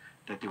Pyramid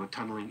that they were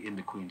tunneling in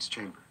the Queen's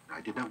Chamber. Now,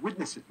 I did not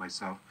witness it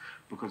myself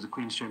because the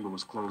Queen's Chamber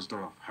was closed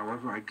off.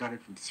 However, I got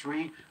it from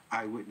 3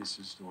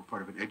 eyewitnesses who were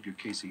part of an Edgar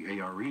Casey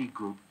ARE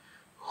group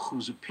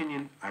whose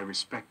opinion I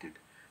respected,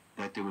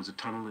 that there was a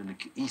tunnel in the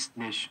east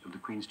niche of the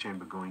Queen's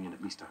Chamber going in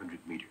at least 100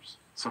 meters.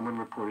 Someone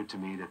reported to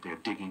me that they're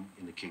digging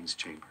in the King's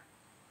Chamber.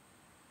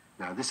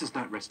 Now, this is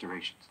not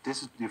restoration.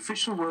 This is the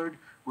official word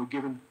we're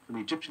given from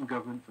the Egyptian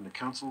government, from the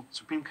Council,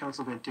 Supreme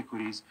Council of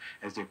Antiquities,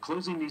 as they're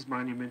closing these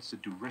monuments to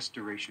do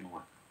restoration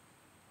work.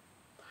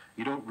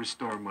 You don't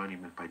restore a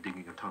monument by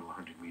digging a tunnel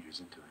 100 meters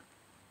into it.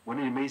 One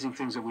of the amazing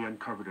things that we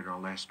uncovered in our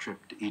last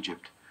trip to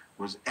Egypt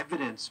was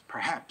evidence,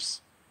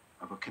 perhaps,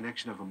 of a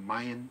connection of a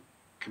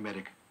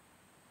Mayan-Kemetic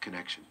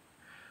connection.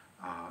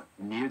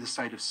 Near the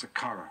site of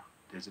Saqqara,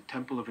 there's a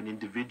temple of an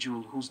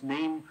individual whose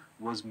name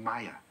was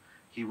Maya.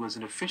 He was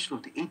an official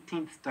of the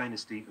 18th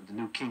dynasty of the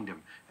New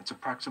Kingdom. That's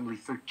approximately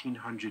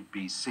 1300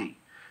 BC.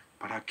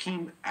 But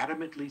Hakim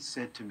adamantly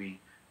said to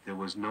me there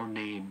was no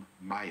name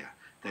Maya,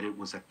 that it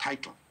was a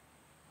title.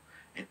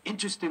 And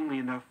interestingly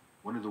enough,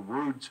 one of the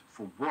words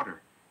for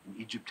water in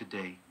Egypt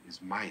today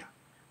is Maya.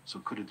 So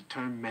could have the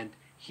term meant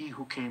he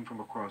who came from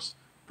across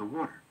the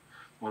water?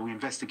 Well, we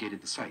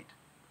investigated the site.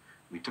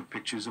 We took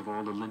pictures of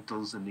all the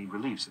lintels and the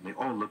reliefs, and they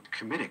all looked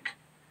Kemetic.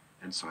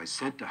 And so I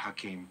said to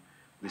Hakim,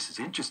 this is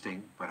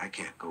interesting, but I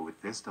can't go with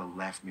this. They'll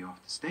laugh me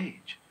off the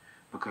stage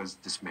because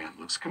this man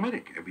looks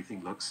Kemetic.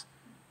 Everything looks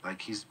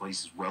like he's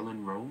well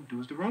in Rome,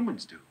 do as the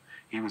Romans do.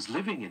 He was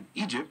living in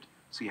Egypt,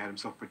 so he had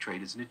himself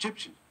portrayed as an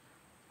Egyptian.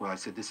 Well, I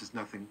said, this is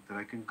nothing that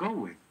I can go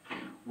with.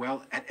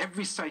 Well, at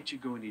every site you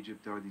go in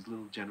Egypt, there are these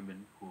little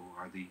gentlemen who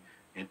are the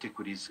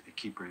antiquities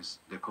keepers.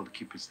 They're called the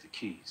keepers of the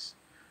keys,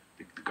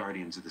 the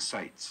guardians of the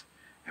sites.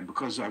 And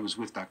because I was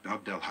with Dr.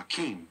 Abdel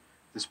Hakim,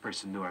 this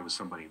person knew I was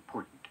somebody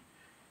important.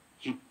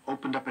 He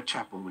opened up a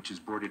chapel which is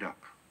boarded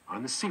up.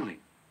 On the ceiling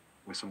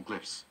were some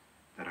glyphs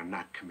that are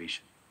not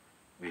Commission.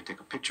 We take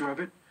a picture of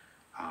it.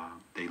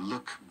 They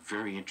look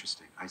very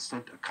interesting. I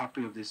sent a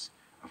copy of this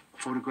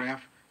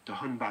photograph to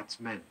Hunbat's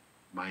men,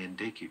 Mayan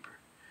daykeeper.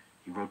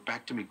 He wrote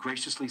back to me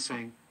graciously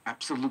saying,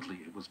 absolutely,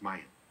 it was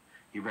Mayan.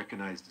 He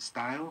recognized the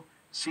style,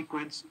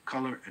 sequence,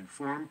 color, and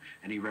form,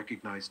 and he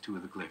recognized two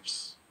of the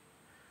glyphs.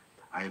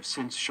 I have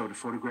since showed a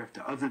photograph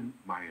to other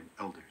Mayan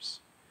elders,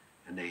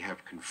 and they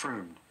have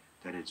confirmed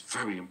that it's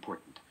very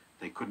important.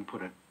 They couldn't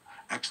put it,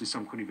 actually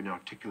some couldn't even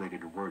articulate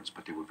it in words,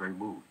 but they were very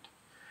moved.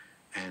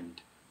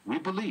 And we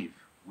believe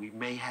we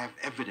may have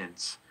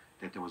evidence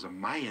that there was a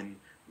Mayan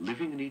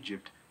living in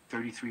Egypt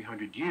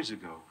 3,300 years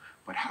ago,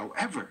 but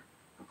however,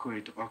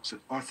 according to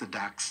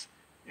Orthodox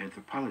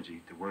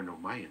anthropology, there were no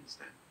Mayans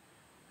then.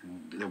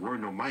 And there were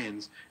no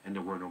Mayans, and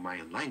there were no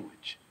Mayan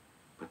language.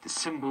 But the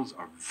symbols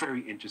are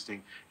very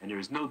interesting, and there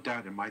is no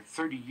doubt in my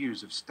 30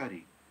 years of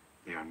study,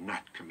 they are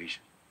not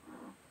Comitian.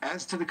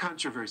 As to the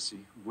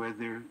controversy,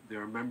 whether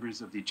there are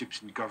members of the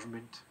Egyptian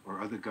government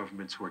or other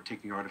governments who are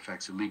taking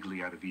artifacts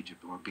illegally out of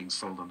Egypt or being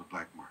sold on the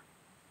black market,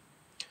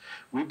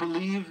 we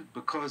believe,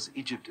 because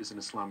Egypt is an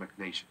Islamic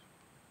nation,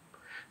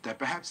 that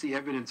perhaps the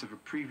evidence of a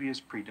previous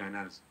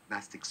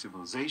pre-dynastic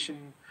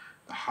civilization,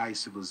 a high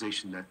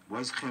civilization that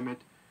was Kemet,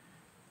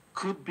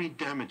 could be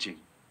damaging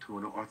to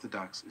an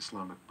Orthodox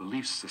Islamic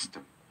belief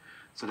system.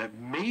 So that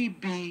may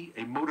be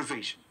a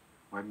motivation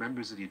why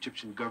members of the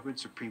Egyptian government,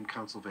 Supreme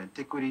Council of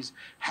Antiquities,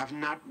 have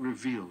not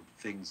revealed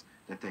things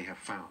that they have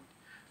found.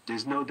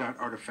 There's no doubt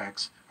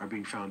artifacts are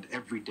being found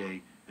every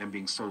day and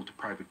being sold to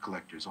private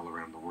collectors all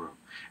around the world.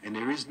 And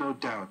there is no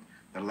doubt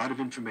that a lot of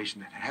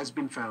information that has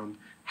been found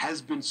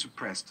has been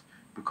suppressed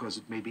because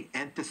it may be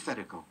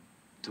antithetical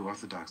to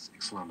Orthodox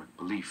Islamic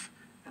belief,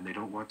 and they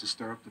don't want to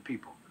stir up the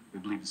people. We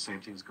believe the same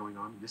thing is going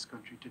on in this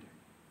country today.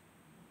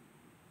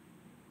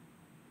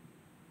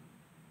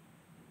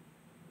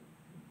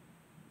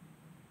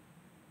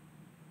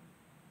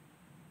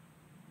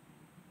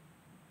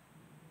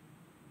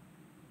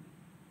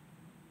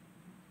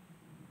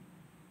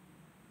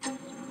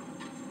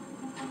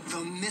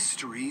 The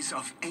mysteries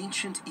of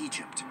ancient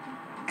Egypt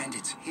and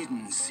its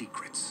hidden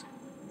secrets.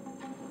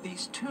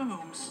 These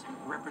tombs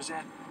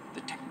represent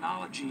the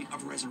technology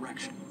of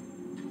resurrection.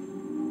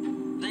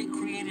 They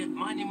created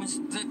monuments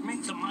that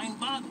make the mind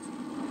boggle.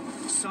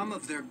 Some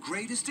of their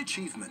greatest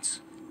achievements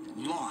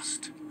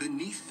lost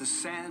beneath the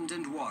sand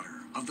and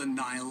water of the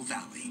Nile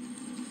Valley.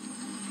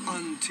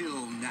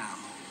 Until now.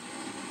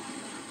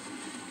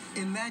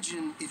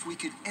 Imagine if we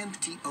could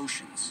empty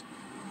oceans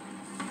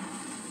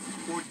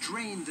or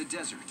drain the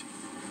desert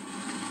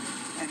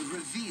and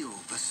reveal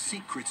the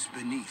secrets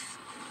beneath.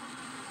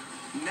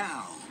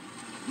 Now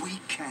we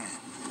can,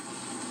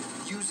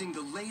 using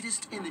the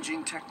latest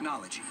imaging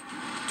technology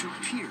to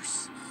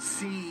pierce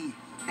sea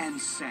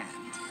and sand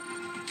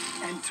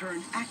and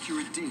turn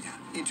accurate data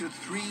into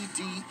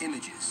 3D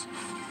images.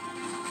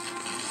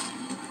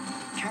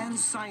 Can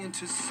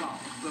scientists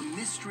solve the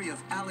mystery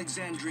of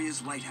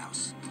Alexandria's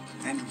lighthouse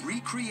and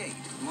recreate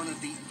one of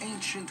the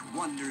ancient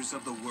wonders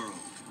of the world?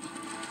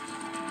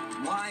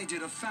 Why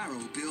did a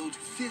pharaoh build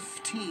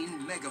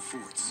 15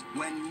 megaforts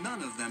when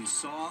none of them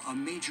saw a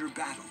major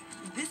battle?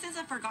 This is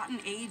a forgotten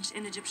age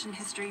in Egyptian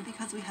history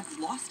because we have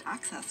lost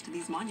access to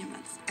these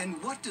monuments.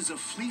 And what does a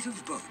fleet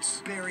of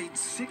boats buried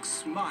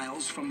 6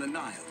 miles from the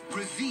Nile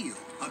reveal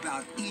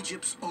about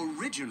Egypt's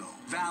original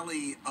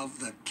Valley of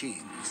the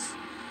Kings?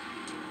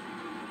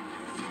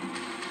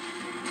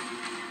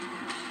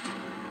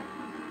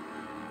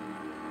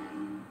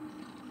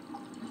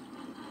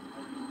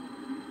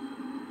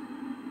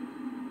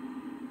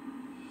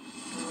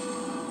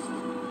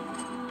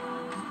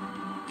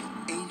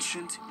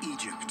 Ancient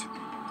Egypt,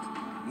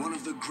 one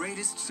of the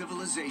greatest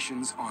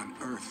civilizations on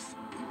Earth.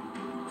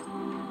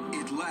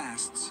 It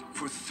lasts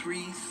for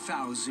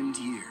 3,000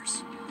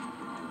 years.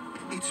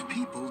 Its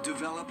people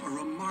develop a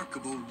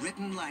remarkable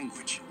written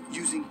language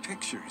using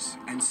pictures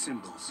and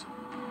symbols.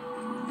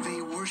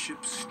 They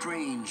worship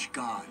strange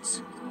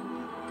gods.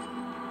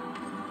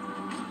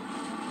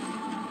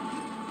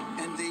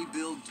 And they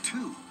build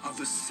 2 of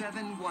the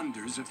 7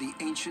 wonders of the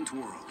ancient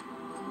world.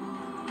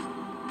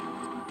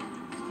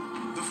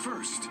 The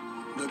first,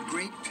 the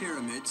Great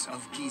Pyramids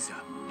of Giza.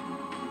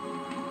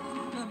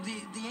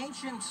 The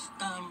ancients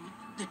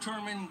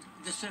determined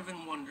the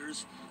 7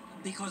 wonders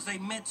because they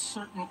met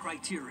certain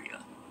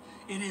criteria.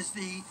 It is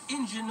the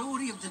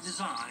ingenuity of the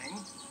design,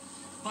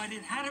 but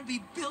it had to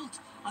be built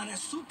on a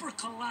super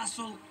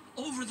colossal,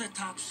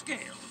 over-the-top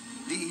scale.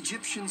 The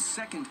Egyptians'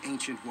 second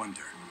ancient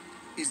wonder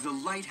is the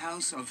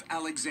Lighthouse of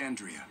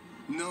Alexandria,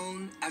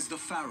 known as the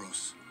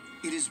Pharos.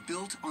 It is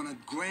built on a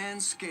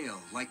grand scale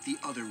like the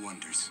other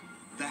wonders,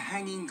 the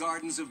Hanging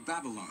Gardens of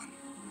Babylon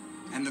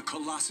and the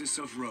Colossus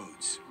of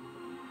Rhodes.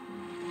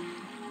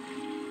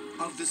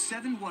 Of the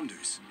 7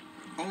 wonders,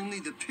 only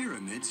the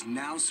pyramids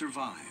now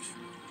survive.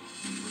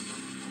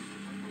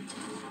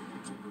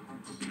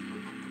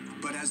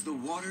 But as the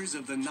waters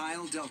of the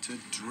Nile Delta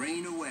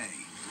drain away,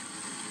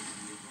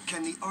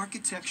 can the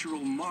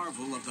architectural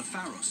marvel of the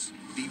Pharos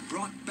be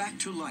brought back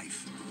to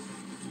life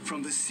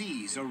from the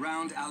seas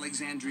around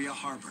Alexandria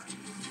Harbor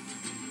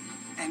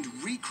and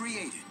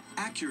recreated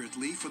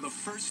accurately for the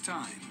first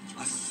time,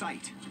 a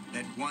site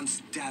that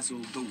once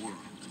dazzled the world?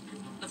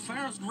 The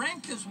pharaohs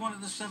ranked as one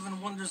of the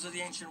 7 wonders of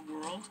the ancient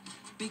world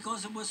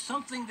because it was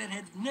something that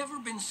had never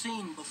been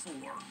seen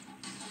before.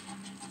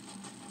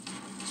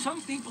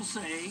 Some people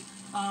say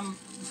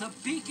the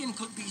beacon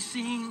could be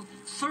seen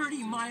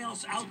 30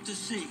 miles out to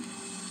sea.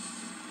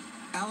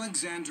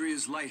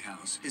 Alexandria's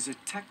lighthouse is a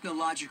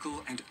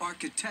technological and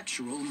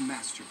architectural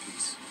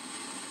masterpiece.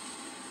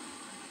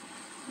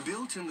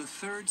 Built in the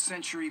 3rd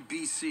century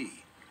BC,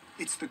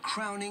 it's the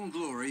crowning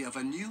glory of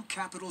a new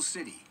capital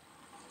city,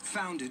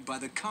 founded by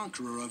the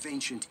conqueror of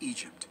ancient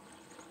Egypt,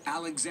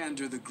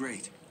 Alexander the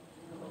Great.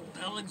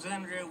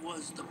 Alexandria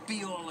was the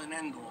be-all and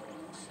end-all.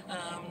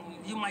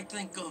 You might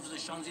think of the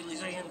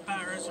Champs-Élysées in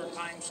Paris or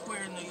Times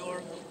Square in New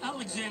York.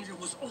 Alexandria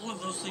was all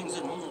of those things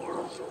and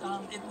more.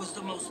 It was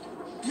the most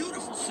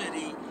beautiful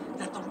city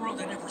that the world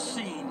had ever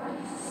seen.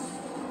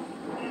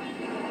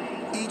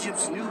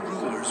 Egypt's new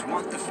rulers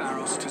want the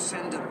pharaohs to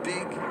send a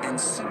big and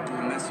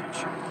simple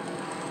message.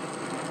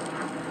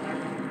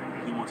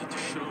 We wanted to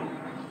show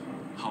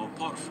how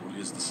powerful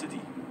is the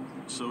city.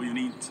 So you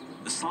need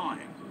a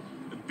sign,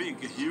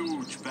 a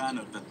huge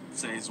banner that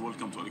says,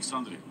 "Welcome to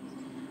Alexandria."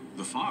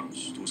 The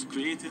Pharos was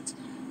created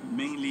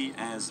mainly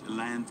as a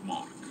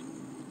landmark.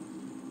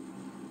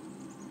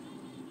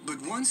 But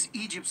once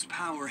Egypt's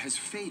power has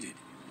faded,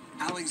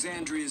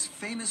 Alexandria's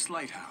famous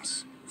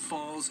lighthouse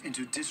falls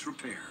into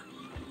disrepair.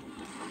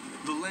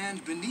 The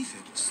land beneath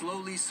it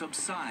slowly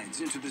subsides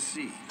into the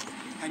sea,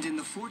 and in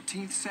the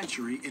 14th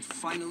century it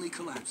finally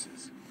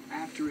collapses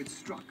after it's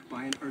struck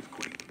by an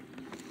earthquake.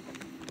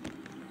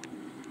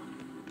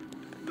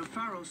 The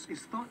Pharos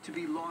is thought to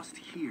be lost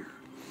here,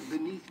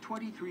 beneath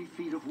 23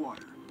 feet of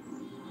water,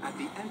 at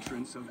the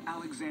entrance of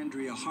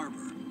Alexandria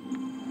Harbor.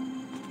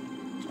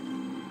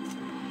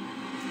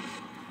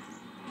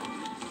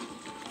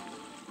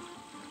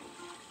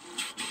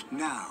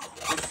 Now,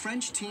 a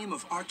French team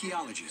of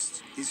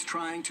archaeologists is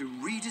trying to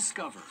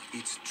rediscover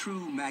its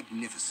true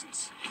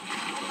magnificence.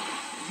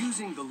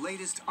 Using the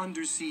latest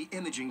undersea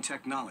imaging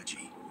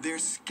technology, they're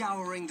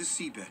scouring the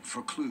seabed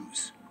for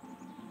clues.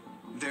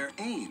 Their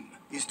aim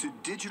is to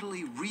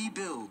digitally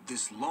rebuild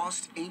this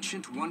lost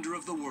ancient wonder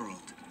of the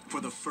world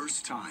for the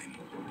first time.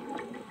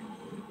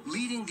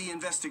 Leading the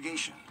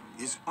investigation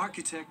is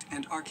architect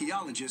and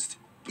archaeologist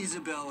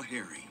Isabelle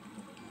Harry.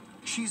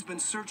 She's been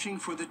searching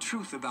for the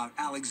truth about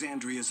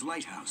Alexandria's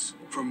lighthouse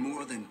for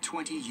more than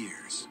 20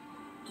 years.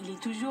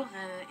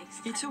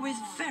 It's always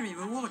very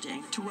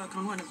rewarding to work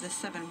on one of the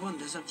 7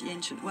 wonders of the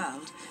ancient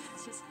world.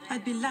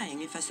 I'd be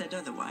lying if I said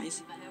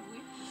otherwise.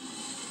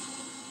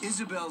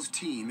 Isabelle's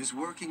team is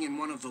working in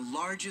one of the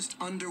largest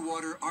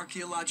underwater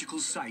archaeological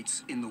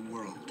sites in the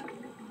world.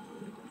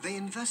 They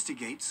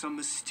investigate some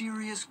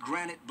mysterious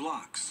granite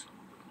blocks.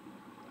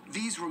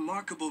 These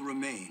remarkable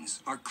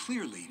remains are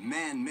clearly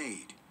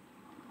man-made.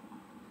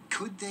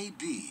 Could they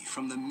be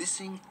from the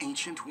missing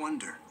ancient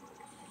wonder?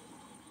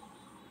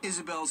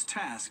 Isabelle's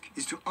task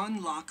is to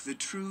unlock the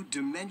true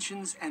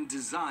dimensions and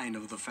design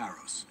of the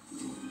Pharos.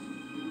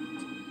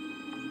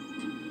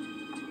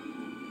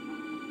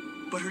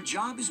 But her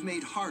job is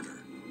made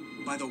harder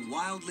by the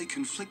wildly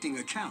conflicting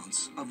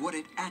accounts of what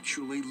it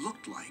actually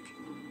looked like.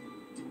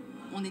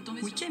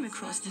 We came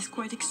across these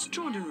quite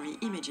extraordinary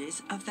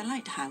images of the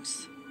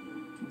lighthouse.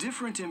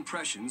 Different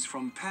impressions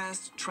from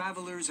past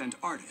travelers and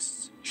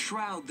artists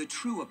shroud the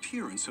true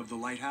appearance of the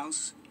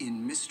lighthouse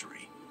in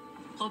mystery.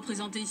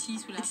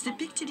 It's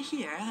depicted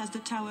here as the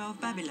Tower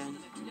of Babylon.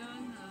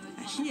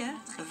 Here,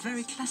 a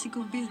very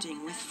classical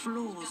building with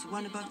floors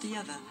one above the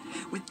other,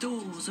 with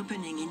doors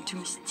opening into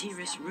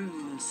mysterious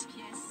rooms.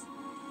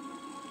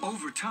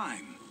 Over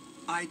time,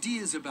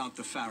 ideas about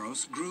the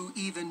Pharos grew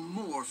even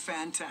more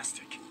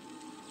fantastic.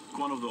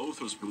 One of the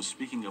authors was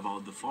speaking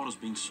about the Pharos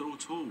being so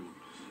tall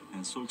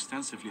and so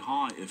extensively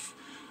high. If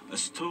a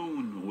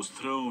stone was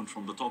thrown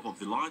from the top of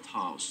the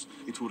lighthouse,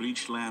 it would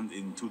reach land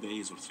in 2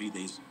 days or 3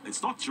 days.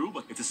 It's not true,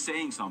 but it is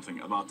saying something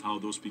about how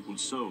those people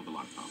saw the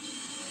lighthouse.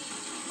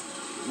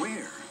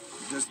 Where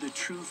does the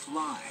truth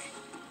lie?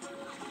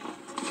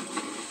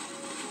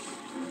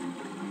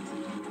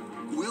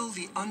 Will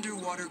the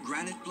underwater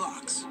granite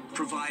blocks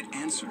provide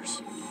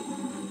answers?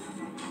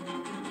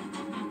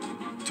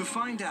 To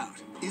find out,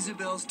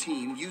 Isabelle's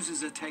team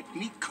uses a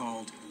technique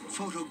called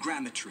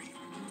photogrammetry,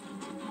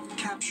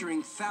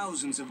 capturing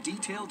thousands of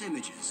detailed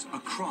images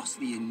across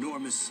the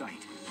enormous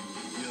site.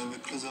 You have a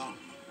closer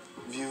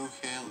view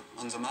here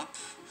on the map.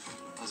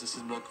 This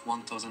is block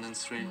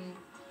 1003.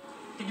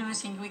 Do you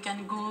think we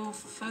can go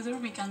further?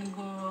 We can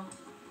go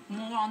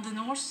more on the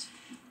north?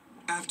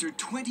 After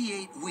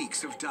 28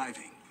 weeks of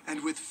diving,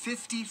 and with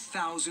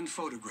 50,000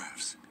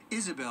 photographs,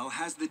 Isabelle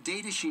has the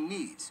data she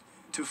needs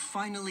to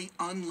finally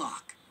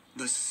unlock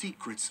the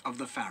secrets of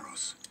the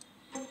Pharos.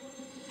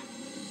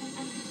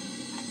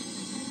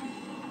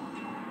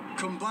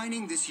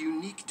 Combining this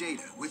unique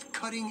data with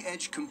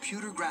cutting-edge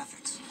computer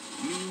graphics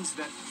means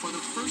that for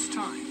the first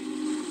time,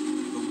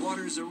 the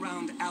waters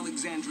around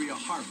Alexandria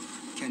Harbor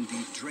can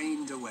be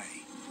drained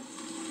away.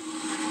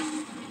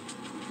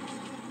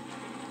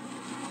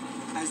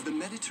 As the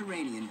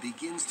Mediterranean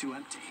begins to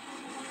empty,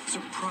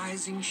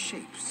 surprising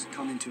shapes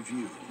come into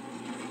view.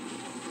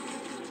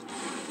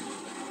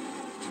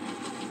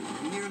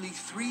 nearly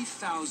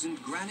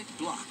 3,000 granite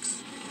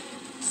blocks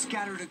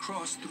scattered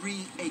across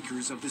 3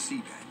 acres of the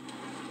seabed.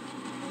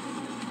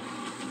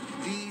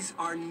 These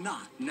are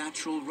not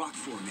natural rock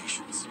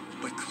formations,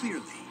 but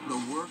clearly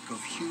the work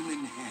of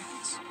human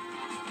hands.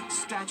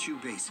 Statue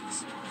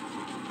bases,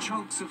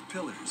 chunks of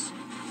pillars,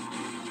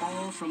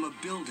 all from a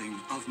building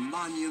of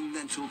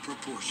monumental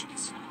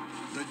proportions.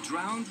 The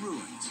drowned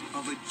ruins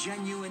of a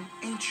genuine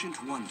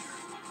ancient wonder.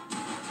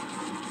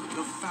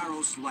 The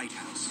Pharos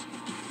Lighthouse,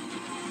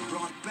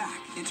 brought back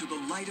into the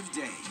light of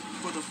day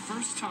for the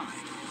first time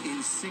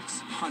in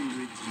 600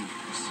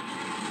 years.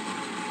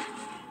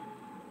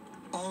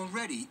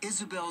 Already,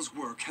 Isabel's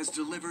work has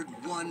delivered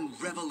one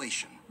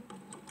revelation.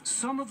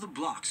 Some of the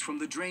blocks from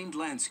the drained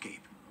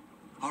landscape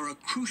are a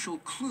crucial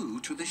clue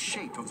to the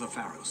shape of the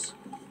Pharos.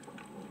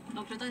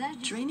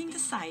 Draining the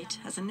site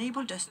has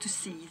enabled us to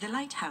see the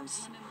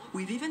lighthouse.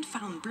 We've even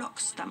found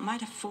blocks that might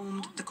have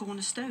formed the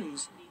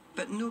cornerstones,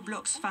 but no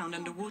blocks found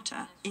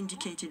underwater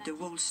indicated the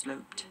walls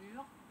sloped.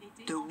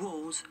 The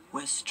walls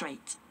were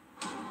straight.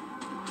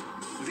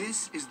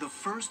 This is the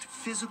first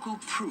physical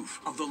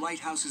proof of the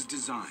lighthouse's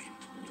design.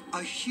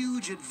 A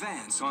huge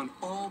advance on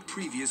all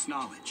previous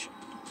knowledge.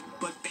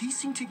 But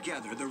piecing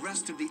together the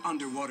rest of the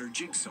underwater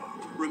jigsaw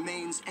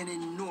remains an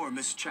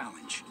enormous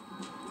challenge.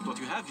 What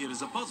you have here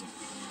is a puzzle.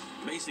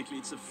 Basically,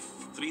 it's a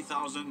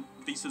 3,000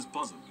 pieces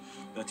puzzle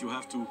that you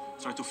have to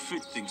try to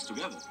fit things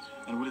together.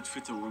 And will it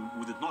fit or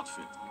would it not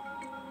fit?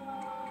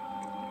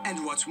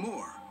 And what's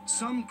more,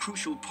 some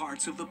crucial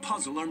parts of the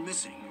puzzle are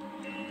missing,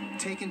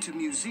 taken to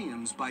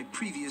museums by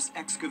previous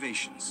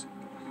excavations.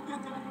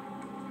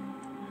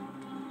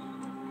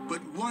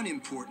 But one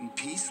important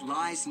piece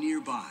lies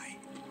nearby,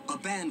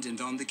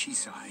 abandoned on the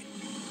quayside.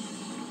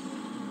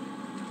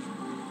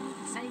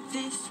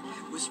 This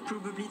was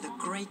probably the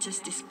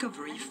greatest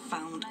discovery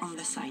found on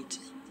the site.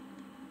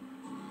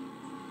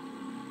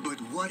 But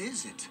what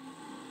is it?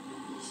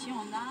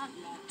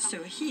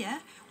 So here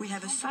we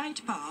have a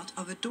side part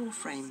of a door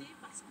frame.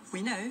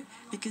 We know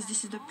because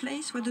this is the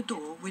place where the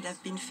door would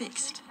have been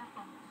fixed.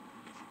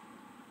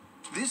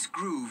 This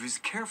groove is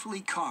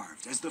carefully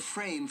carved as the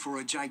frame for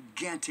a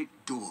gigantic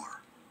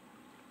door.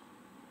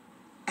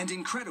 And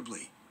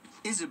incredibly,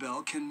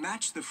 Isabel can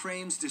match the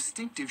frame's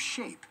distinctive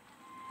shape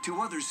to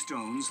other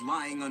stones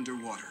lying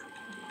underwater.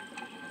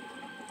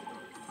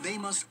 They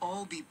must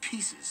all be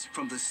pieces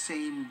from the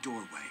same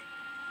doorway.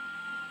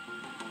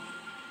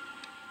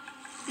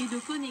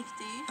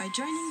 By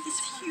joining this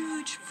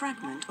huge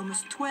fragment,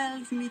 almost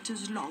 12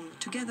 meters long,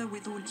 together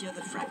with all the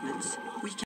other fragments, we can